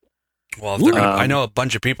 Well, I know a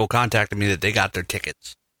bunch of people contacted me that they got their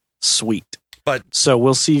tickets. Sweet. So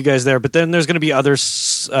we'll see you guys there. But then there's going to be other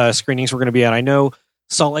screenings we're going to be at. I know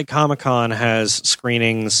Salt Lake Comic-Con has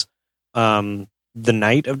screenings the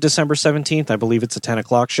night of December 17th. I believe it's a 10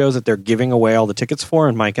 o'clock show that they're giving away all the tickets for,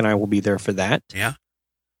 and Mike and I will be there for that. Yeah.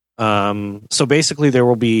 So basically there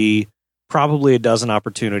will be probably a dozen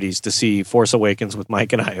opportunities to see Force Awakens with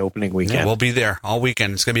Mike and I opening weekend. Yeah, we'll be there all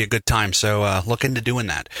weekend. It's going to be a good time, so look into doing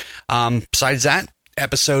that. Besides that,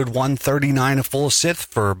 episode 139 of Full of Sith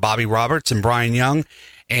for Bobby Roberts and Bryan Young.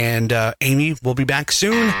 And Amy will be back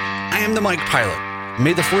soon. I am the Mike Pilot.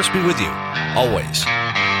 May the Force be with you, always.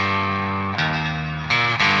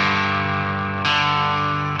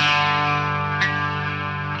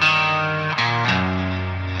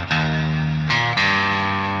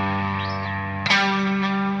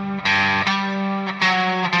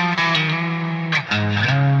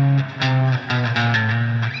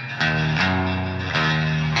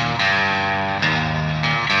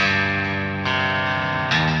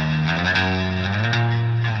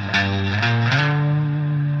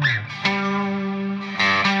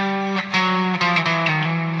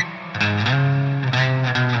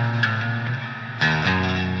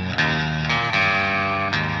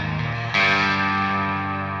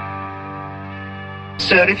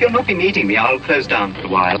 Sir, if you'll not be meeting me, I'll close down for a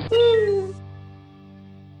while.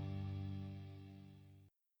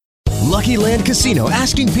 Lucky Land Casino,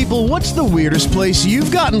 asking people, what's the weirdest place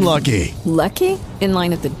you've gotten lucky? Lucky? In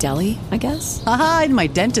line at the deli, I guess? Aha, in my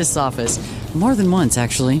dentist's office. More than once,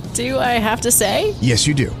 actually. Do I have to say? Yes,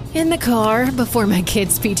 you do. In the car before my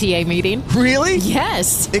kids' PTA meeting. Really?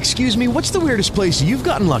 Yes. Excuse me, what's the weirdest place you've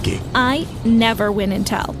gotten lucky? I never win and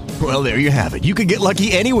tell. Well, there you have it. You can get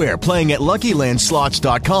lucky anywhere, playing at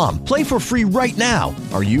LuckyLandSlots.com. Play for free right now.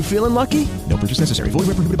 Are you feeling lucky? No purchase necessary. Void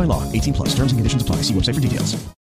where prohibited by law. 18+. Terms and conditions apply. See website for details.